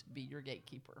her to be your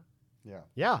gatekeeper. Yeah.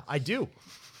 yeah, I do.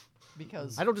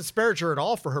 Because I don't disparage her at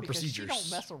all for her because procedures. she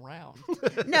don't mess around.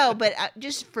 No, but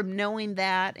just from knowing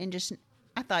that and just,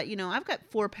 I thought, you know, I've got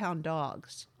 4-pound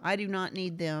dogs. I do not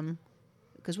need them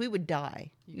because we would die.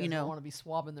 You, You guys know, don't want to be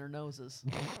swabbing their noses.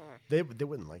 They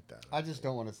wouldn't like that. I just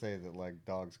don't want to say that like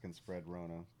dogs can spread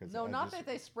Rona. 'Cause No, I not just- that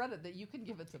they spread it. That you can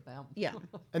give it to them. yeah.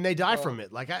 And they die from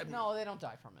it. Like I. No, they don't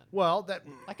die from it. Well, that.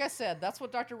 Like I said, that's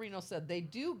what Dr. Reno said. They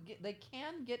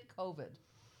can get COVID,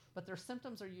 but their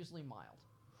symptoms are usually mild,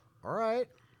 All right.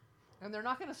 and they're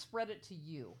not going to spread it to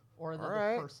you or the All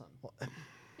right. person.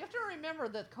 You have to remember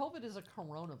that COVID is a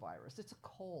coronavirus. It's a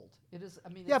cold. It is. I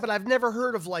mean. Yeah, it's- but I've never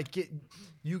heard of like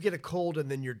you get a cold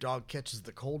and then your dog catches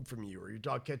the cold from you, or your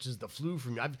dog catches the flu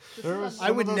from you. this There is was a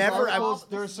I would some of those never- I articles- This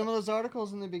There were is some a- of those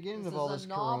articles in the beginning This of all is this a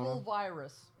novel corona.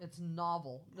 virus. It's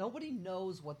novel. Nobody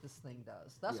knows what this thing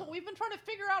does. That's Yeah. what we've been trying to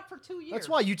figure out for 2 years. That's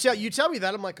why you tell me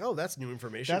that I'm like, oh, that's new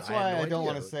information. That's had why no I don't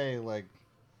idea. want to say like,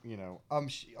 you know,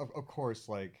 of course,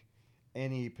 like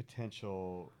any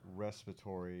potential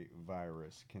respiratory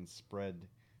virus can spread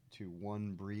to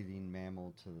one breathing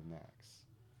mammal to the next.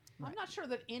 I'm not sure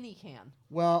that any can.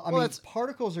 Well, I Well, mean, it's-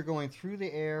 particles are going through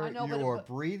the air. I know, but- you are but-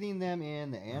 breathing them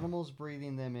in. The animal's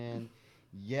breathing them in.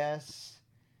 Yes,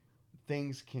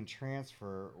 things can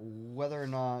transfer. Whether or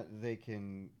not they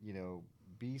can, you know,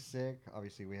 be sick,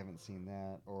 obviously we haven't seen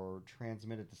that, or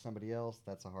transmit it to somebody else.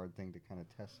 That's a hard thing to kind of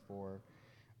test for.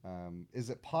 Is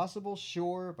it possible?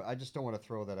 Sure, but I just don't want to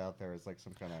throw that out there as like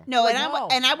some kind of. No, Well,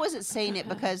 and no. I wasn't saying it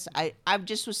because I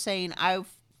just was saying I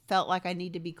felt like I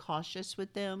need to be cautious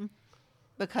with them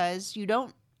because you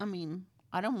don't. I mean,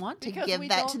 I don't want to Because give we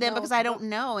that to don't them know- because I don't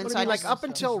know, and But so I mean, I like just up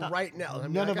until stop. right now, I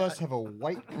mean, None like, of us have a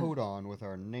white coat on with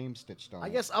our name stitched on. I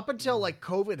it. guess up until like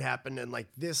COVID happened and like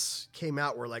this came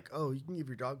out, we're like, oh, you can give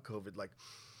your dog COVID. Like,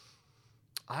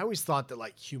 I always thought that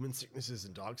like human sicknesses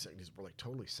and dog sicknesses were like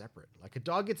totally separate. Like a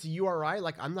dog gets a URI,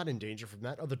 like I'm not in danger from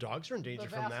that. Other dogs are in danger The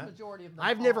from vast that. majority of them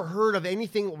I've never are. heard of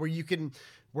anything where you can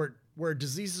where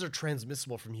diseases are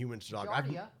transmissible from human to dog.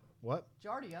 Giardia. What?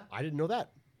 Giardia. I didn't know that.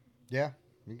 Yeah,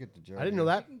 you get the joke. I didn't know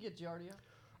that. You can get Giardia.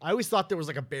 I always thought there was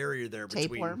like a barrier there between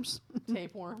Tapeworms.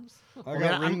 Tapeworms. I mean,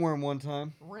 got I'm- ringworm one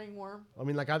time. Ringworm. I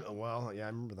mean, like well, yeah, I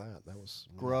remember that. That was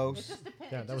It Gross. just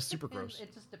depends. Yeah, that was super gross.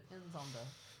 It just depends on the.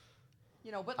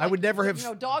 You know, but I would never have- You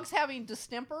know, dogs having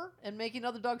distemper and making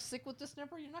other dogs sick with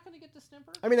distemper. You're not going to get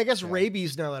distemper. I mean, I guess Yeah.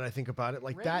 rabies. Now that I think about it,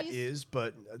 like that Rabies? is,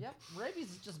 but Yep,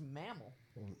 rabies is just mammal.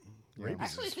 rabies.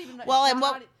 Actually, Is, it's even. Well, it's and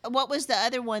not- what was the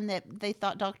other one that they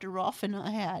thought Dr. Rolf and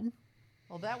I had?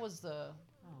 Well, that was the.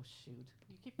 Oh shoot!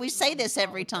 You keep We putting say me on the this spot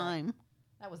every with that. time.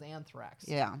 That was anthrax.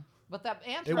 Yeah. But that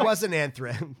anthrax. it wasn't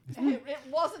anthrax. It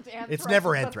wasn't anthrax. It's never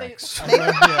but they- anthrax.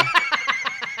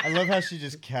 I love how she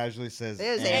just casually says. It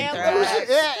was Anthrax. anthrax.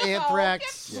 Yeah,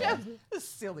 anthrax. Oh, Yeah. this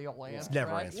silly old anthrax. It's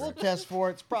never anthrax. We'll test for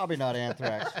it. It's probably not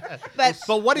anthrax. But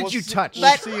But what did We'll you see- touch? We'll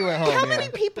But see you at home. how yeah.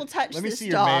 many people touched Let me this see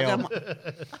your dog?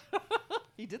 mail.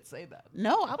 He did say that.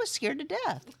 No, I was scared to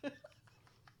death.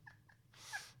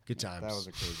 Good times. That was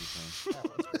a crazy thing.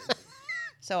 That was crazy.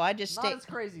 So I just Not stayed. as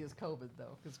crazy as COVID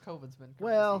though, because COVID's been crazy.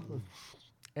 well,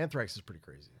 anthrax is pretty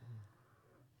crazy.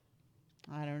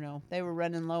 I don't know. They were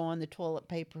running low on the toilet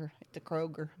paper at the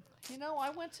Kroger. You know, I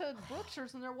went to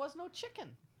Brookshire's and there was no chicken.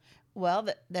 Well,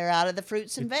 they're out of the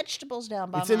fruits and vegetables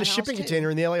down by It's my in the house, shipping too. container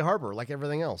in the LA harbor, like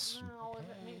everything else. No,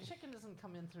 I mean chicken doesn't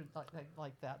come in through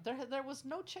like that. There was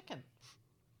no chicken,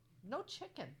 no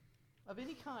chicken of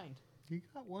any kind. You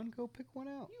got one? Go pick one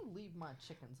out. You leave my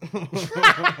chickens alone.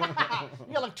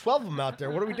 You got like 12 of them out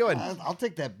there. What are we doing? I'll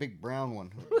take that big brown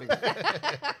one.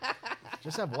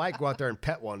 Just have White go out there and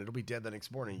pet one. It'll be dead the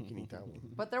next morning. You can eat that one.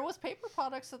 But there was paper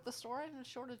products at the store. I had a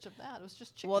shortage of that. It was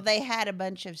just chicken. Well, they had a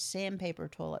bunch of sandpaper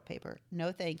toilet paper.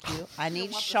 No, thank you. I You need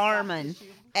don't want the soft Charmin. tissue?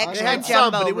 Extra had some,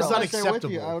 jumbo but it was roll. not I'm there with you.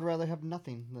 unacceptable. I would rather have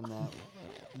nothing than that.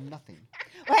 Nothing.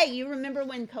 Hey, you remember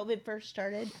when COVID first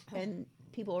started and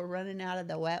people were running out of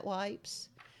the wet wipes?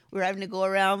 We were having to go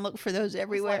around look for those It was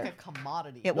everywhere. like a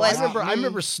commodity. It No, I was.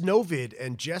 remember Snowvid,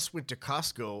 and Jess went to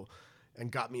Costco and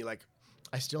got me like,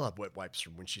 I still have wet wipes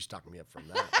from when she stocked me up from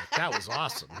that. Like, that was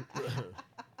awesome.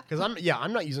 Because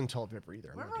I'm not using toilet paper either.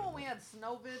 I'm not Remember doing when we had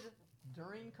Snowvid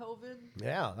during COVID? that.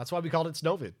 Yeah, that's why we called it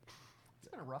Snowvid. It's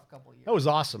been a rough couple of years. That was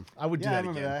awesome. I would do Yeah, I that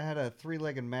remember again. that. I had a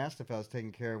 3-legged mastiff I was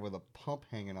taking care of with a pump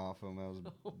hanging off him. I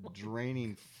was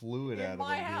draining fluid In out of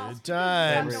my him. house. Good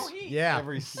times. No heat. Yeah.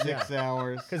 Every 6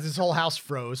 hours. Because this whole house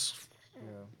froze. Yeah.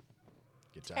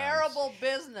 Good times. Terrible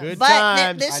business. Good But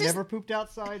times. this I is never pooped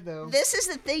outside though. this is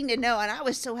the thing to know, and I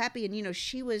was so happy. And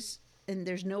she was, and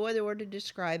there's no other word to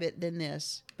describe it than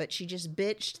this. But she just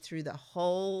bitched through the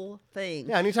whole thing.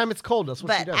 Yeah, anytime it's cold, that's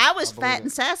what she But does. I was I believe fat it.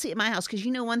 and sassy at my house because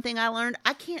one thing I learned: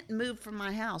 I can't move from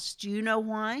my house. Do you know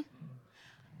why?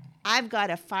 I've got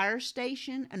a fire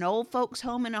station, an old folks'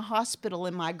 home, and a hospital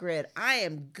in my grid. I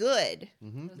am good.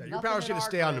 There's Yeah, your nothing power's in gonna our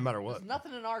stay on no grid. matter what. There's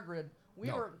nothing in our grid. We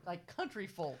No. were like country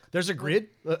folk. There's a grid.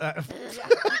 Yeah.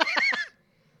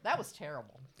 That was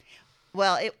terrible.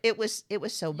 Well, it was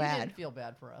so You bad. didn't feel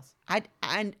bad for us. I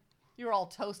You were all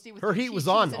toasty with Her your heat was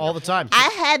chi-chis on and all your the time. I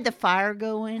had the fire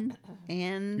going,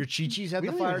 and Your Chi-Chis had We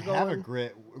the don't fire even have going.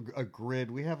 a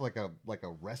grid. We have like a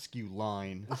rescue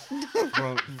line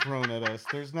thrown at us.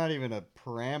 There's not even a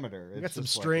parameter. We got It's some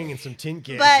just string like and some tin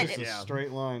cans. But- a yeah.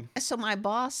 straight line. so my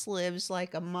boss lives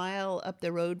like a mile up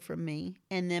the road from me,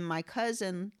 and then my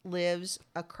cousin lives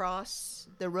across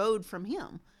the road from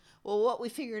him. Well, what we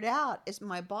figured out is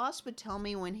my boss would tell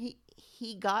me when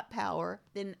he got power,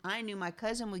 then I knew my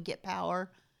cousin would get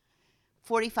power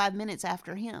 45 minutes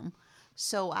after him.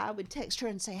 So I would text her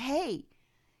and say, "Hey,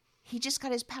 he just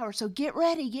got his power, so get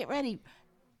ready.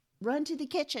 Run to the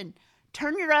kitchen.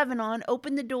 Turn your oven on,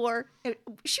 open the door."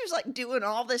 She was like doing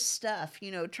all this stuff,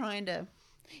 trying to,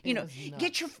 It was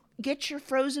nuts. get your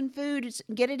frozen food,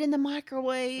 get it in the But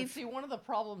microwave. see, one of the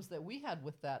problems that we had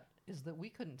with that is that we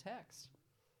couldn't text.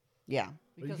 Yeah.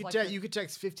 You Because, could, like, you could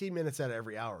text 15 minutes out of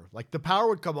every hour. Like the power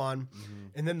would come on,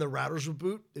 and then the routers would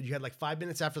boot. And you had like 5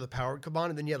 minutes after the power would come on,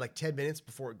 and then you had like 10 minutes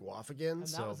before it would go off again. and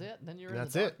so that was it. And then you're in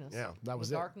that's the it. darkness. Yeah, that was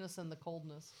the it. darkness and the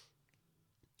coldness.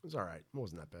 It was all right. It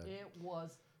wasn't that bad. It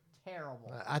was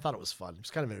terrible. I thought it was fun. It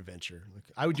was kind of an adventure. Like,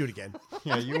 I would do it again.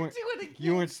 Yeah, you weren't Do it again.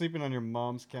 you weren't sleeping on your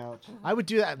mom's couch. I would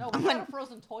do that. No, we had a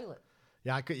frozen toilet.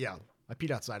 Yeah, I could. Yeah, I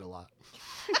peed outside a lot.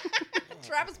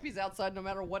 Travis pees outside no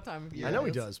matter what time of year. I know it he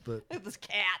is. does, but Look at this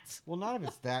cats. Well, not if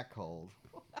it's that cold.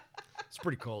 it's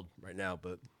pretty cold right now.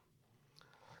 But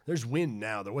there's wind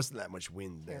now. There wasn't that much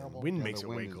wind then. Terrible. Wind Yeah, makes the it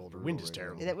wind way is colder. brutal Wind is right now.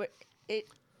 terrible. That were-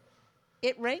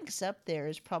 it ranks up there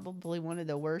as probably one of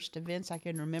the worst events I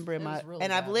can remember in It my was really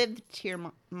and I've bad. lived here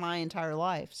my entire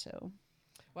life, so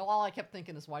Well, all I kept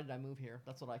thinking is, why did I move here?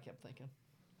 That's what I kept thinking.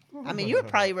 I mean, you were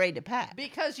probably ready to pack.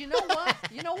 Because you know what?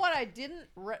 You know what I didn't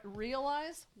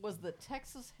realize was that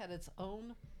Texas had its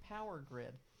own power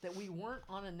grid. That we weren't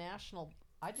on a national.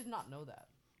 I did not know that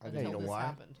I until didn't know this why.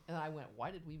 happened, and I went,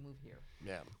 "Why did we move here?"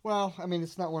 Yeah. Well, I mean,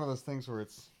 it's not one of those things where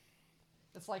it's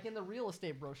It's like in the real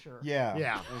estate brochure. yeah.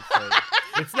 Yeah. It's like,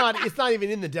 It's not. It's not even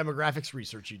in the demographics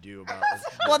research you do about it.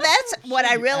 Well, that's what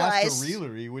I you asked realized a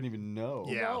realtor, you wouldn't even know.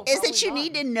 Yeah. No, is that probably you not.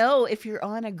 need to know if you're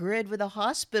on a grid with a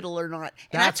hospital or not.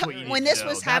 And That's I what you need when to this know.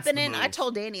 was That's the happening, I move.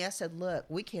 told Danny, I said, "Look,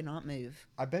 we cannot move."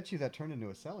 I bet you that turned into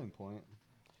a selling point.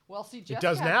 Well, see, Jessica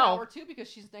does had now. power too because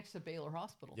she's next to Baylor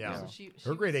Hospital. Yeah. So she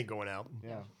Her grade was- ain't going out.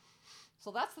 Yeah.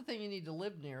 So that's the thing you need to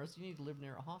live near is you need to live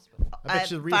near a hospital. I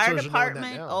bet you the Fire realtors are knowing that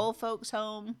department, now. old folks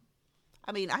home.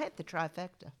 I mean, I had the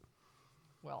trifecta.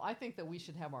 Well, I think that we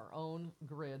should have our own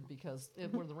grid because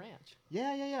we're the ranch.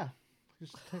 Yeah.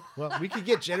 Just Well, we could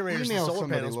get generators and Email solar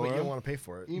somebody, panels, but you Laura. don't want to pay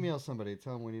for it. email somebody,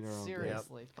 tell them we need our own. grid.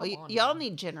 Seriously. Well, Come on y'all now.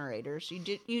 need generators.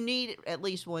 You need at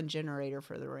least one generator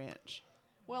for the ranch.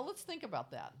 Well, let's think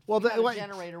about that. Well, If we that- had a what-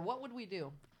 generator, what would we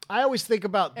do? I always think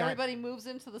about that. Everybody moves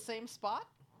into the same spot?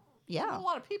 Yeah. A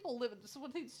lot of people live. This is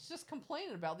what he's just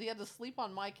complaining about. He had to sleep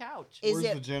on my couch. Is Where's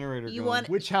it the generator you going? want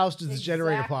Which house does the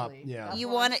generator pop? Exactly. Yeah. That's you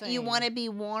what want I'm it? You saying. want to be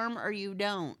warm or you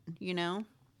don't? You know,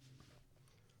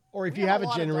 Or if We you have a a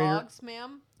lot generator, of dogs,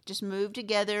 ma'am. just move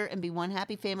together and be one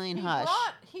happy family and hush.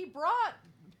 He brought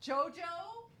JoJo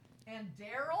and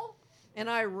Daryl and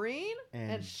Irene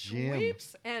And Jim.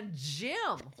 Sweeps and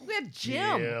Jim. We had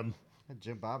Jim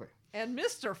Jim Bobby. and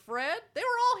Mr. Fred. They were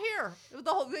all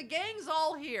here. The gang's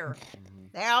all here.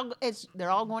 They're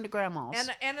all going to grandma's.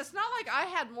 And it's not like I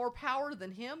had more power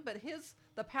than him, but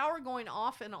the power going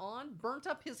off and on burnt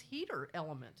up his heater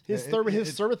element. his Yeah,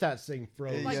 his thermostat thing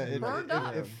froze Like, it burned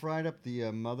up. It fried up the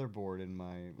motherboard in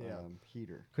my Yeah.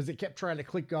 heater. because it kept trying to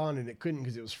click on and it couldn't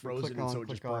because it was frozen, Click and on, so it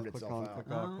just click off, burned click itself on, out.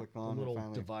 click off, click A on, little and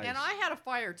finally. device. And I had a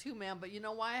fire too, man. But you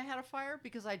know why I had a fire?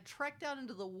 Because I trekked out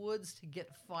into the woods to get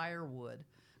firewood.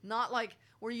 Not like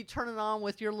where you turn it on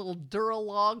with your little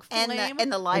Duralog flame.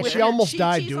 And the And lighter. she your almost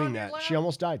died chi-chis doing on your that. lap. She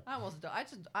almost died. I almost die.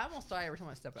 I almost die every time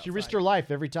I step outside. She risked her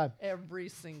life every time. every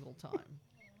single time.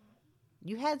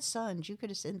 You had sons. You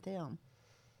could have sent them.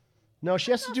 No,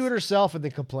 she has to do it herself and then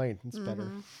complain. It's better.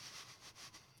 Mm-hmm.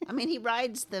 I mean, he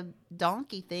rides the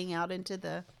donkey thing out into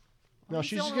the. No, He's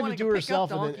she's the just only one going to that do can pick up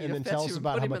herself and donkey then, and then if tell that's us who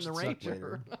about put how him in much the it sucked Ranger.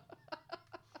 later.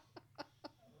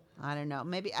 I don't know.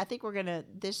 Maybe I think we're gonna.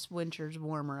 This winter's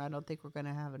warmer. I don't think we're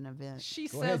gonna have an event. She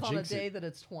Go says ahead, on a jinx day it. that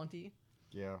it's 20.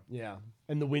 Yeah. Yeah,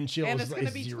 and the wind chill And is, it's going to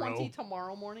is be 0. 20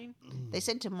 tomorrow morning. They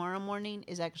said tomorrow morning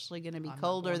is actually going to be I'm not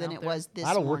colder going than out it there. was this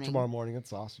I don't work morning. tomorrow morning.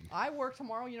 That's awesome. I work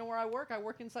tomorrow. You know where I work? I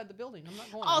work inside the building. I'm not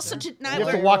going Also out there. tonight You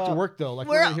have to we're, walk to work though. Like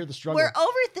we're we're, going to hear the struggle. we're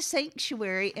over at the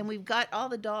sanctuary and we've got all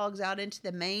the dogs out into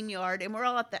the main yard and we're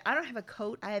all at the. I don't have a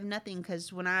coat. I have nothing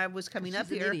because when I was coming up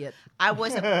She's an here, idiot. I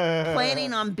wasn't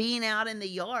planning on being out in the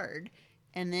yard,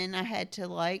 and then I had to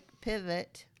like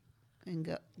pivot and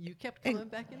go. You kept coming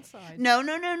back inside. No.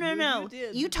 You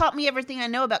did. You taught me everything I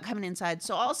know about coming inside.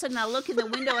 So all of a sudden I look in the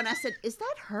window and I said, "Is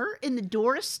that her?" And the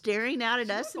door is staring out at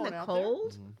She's us in not the going out there.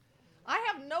 cold. I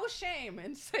have no shame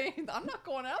in saying I'm not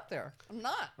going out there. I'm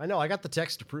not. I know. I got the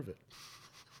text to prove it.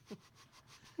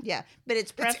 Yeah, but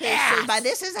it's prefaced by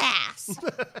 "This is ass."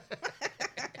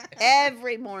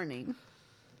 Every morning.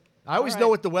 I always All know right.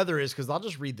 what the weather is because I'll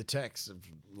just read the text of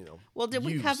Well, did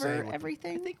we you cover saying what the-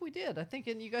 everything? I think we did. I think,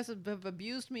 and you guys have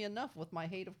abused me enough with my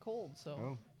hate of cold. So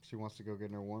Oh, she wants to go get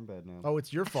in her warm bed now. Oh,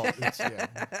 it's your fault. It's, yeah.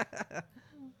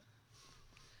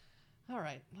 all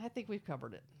right, I think we've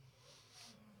covered it.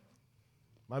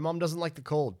 My mom doesn't like the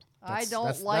cold. I That's- don't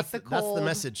that's- like that's the That's cold. the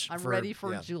message. I'm ready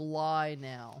for yeah. July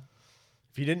now.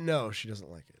 If you didn't know, she doesn't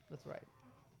like it. That's right.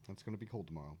 It's going to be cold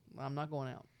tomorrow. I'm not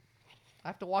going out. I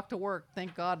have to walk to work.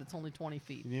 Thank God it's only 20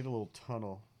 feet. You need a little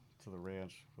tunnel to the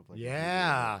ranch. With like a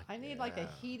Yeah. I need like a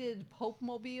heated Pope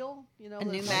mobile, you know, A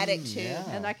that's pneumatic like- too. yeah.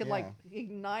 and I could like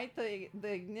ignite the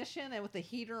ignition and with the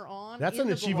heater on. That's in an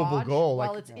the achievable garage goal.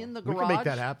 While Like, it's in the we garage. can make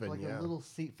that happen. like yeah. a little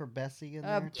seat for Bessie in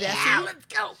Uh, there. Bessie, let's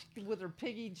go with her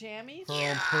piggy jammies. Her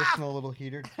own personal little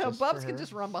heater. Just Bubs for can her.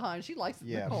 just run behind. She likes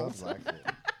Yeah, the cold. Bubs likes it.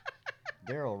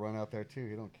 Daryl run out there too.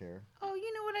 He don't care. Oh,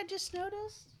 you know what I just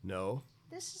noticed? No.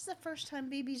 This is the first time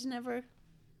BB's never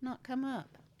not come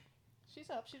up. She's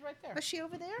up. She's right there. Was she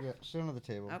over there? Yeah, sit under the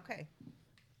table. Okay.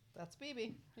 That's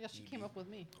BB. Yeah, she came up with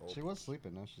me. She was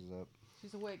sleeping. Now she's up.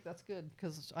 She's awake. That's good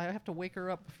because I have to wake her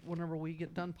up whenever we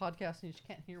get done podcasting. She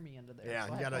can't hear me into there. Yeah,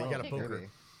 so I you have gotta- to you gotta take poke her. Maybe.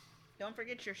 Don't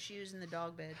forget your shoes in the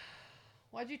dog bed.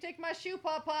 Why'd you take my shoe,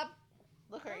 Pop Pop?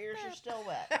 Look, her ears are still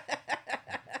wet.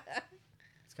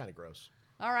 It's kind of gross.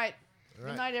 All right. All Good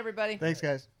right. night, everybody. Thanks,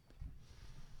 guys.